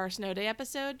scrap our Snow Day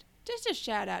episode, just a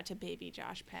shout out to baby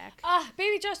Josh Peck.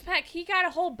 Baby Josh Peck, he got a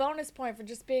whole bonus point for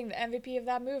just being the MVP of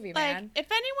that movie, Like, man. if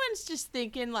anyone's just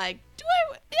thinking, like,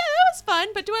 yeah, that was fun,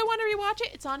 but do I want to rewatch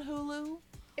it? It's on Hulu.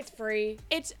 It's free.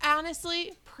 It's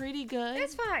honestly pretty good.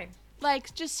 It's fine.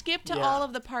 Like, just skip to Yeah. all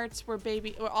of the parts where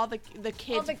all the kids, the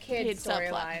kid kid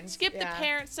subplot. storylines, Skip yeah. the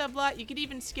parent subplot. You could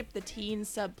even skip the teen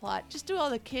subplot. Just do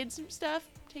all the kids stuff.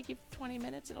 Take you 20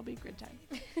 minutes. It'll be a good time.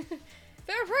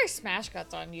 There are probably smash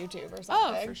cuts on YouTube or Oh,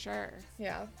 something. for sure.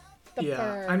 Yeah. The Yeah,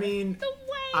 bird. I mean, The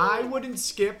whale. I wouldn't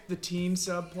skip the teen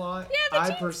subplot. Yeah, the I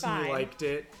teen's personally fine. liked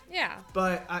it. Yeah.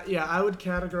 But I would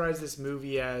categorize this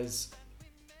movie as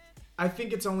I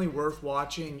think it's only worth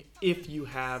watching if you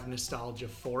have nostalgia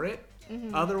for it.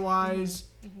 Otherwise,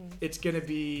 it's going to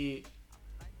be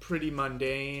pretty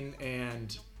mundane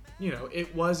and,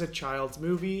 it was a child's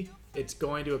movie. It's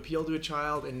going to appeal to a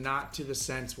child and not to the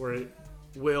sense where it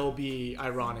will be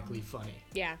ironically funny.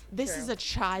 Yeah. This true. is a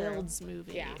child's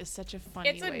movie. Yeah. It's such a funny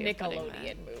It's a way of putting that.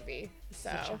 Nickelodeon movie.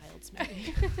 So. It's a child's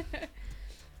movie.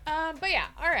 But yeah,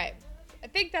 all right. I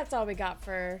think that's all we got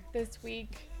for this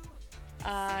week.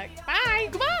 Bye.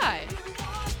 Goodbye.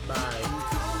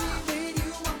 Bye.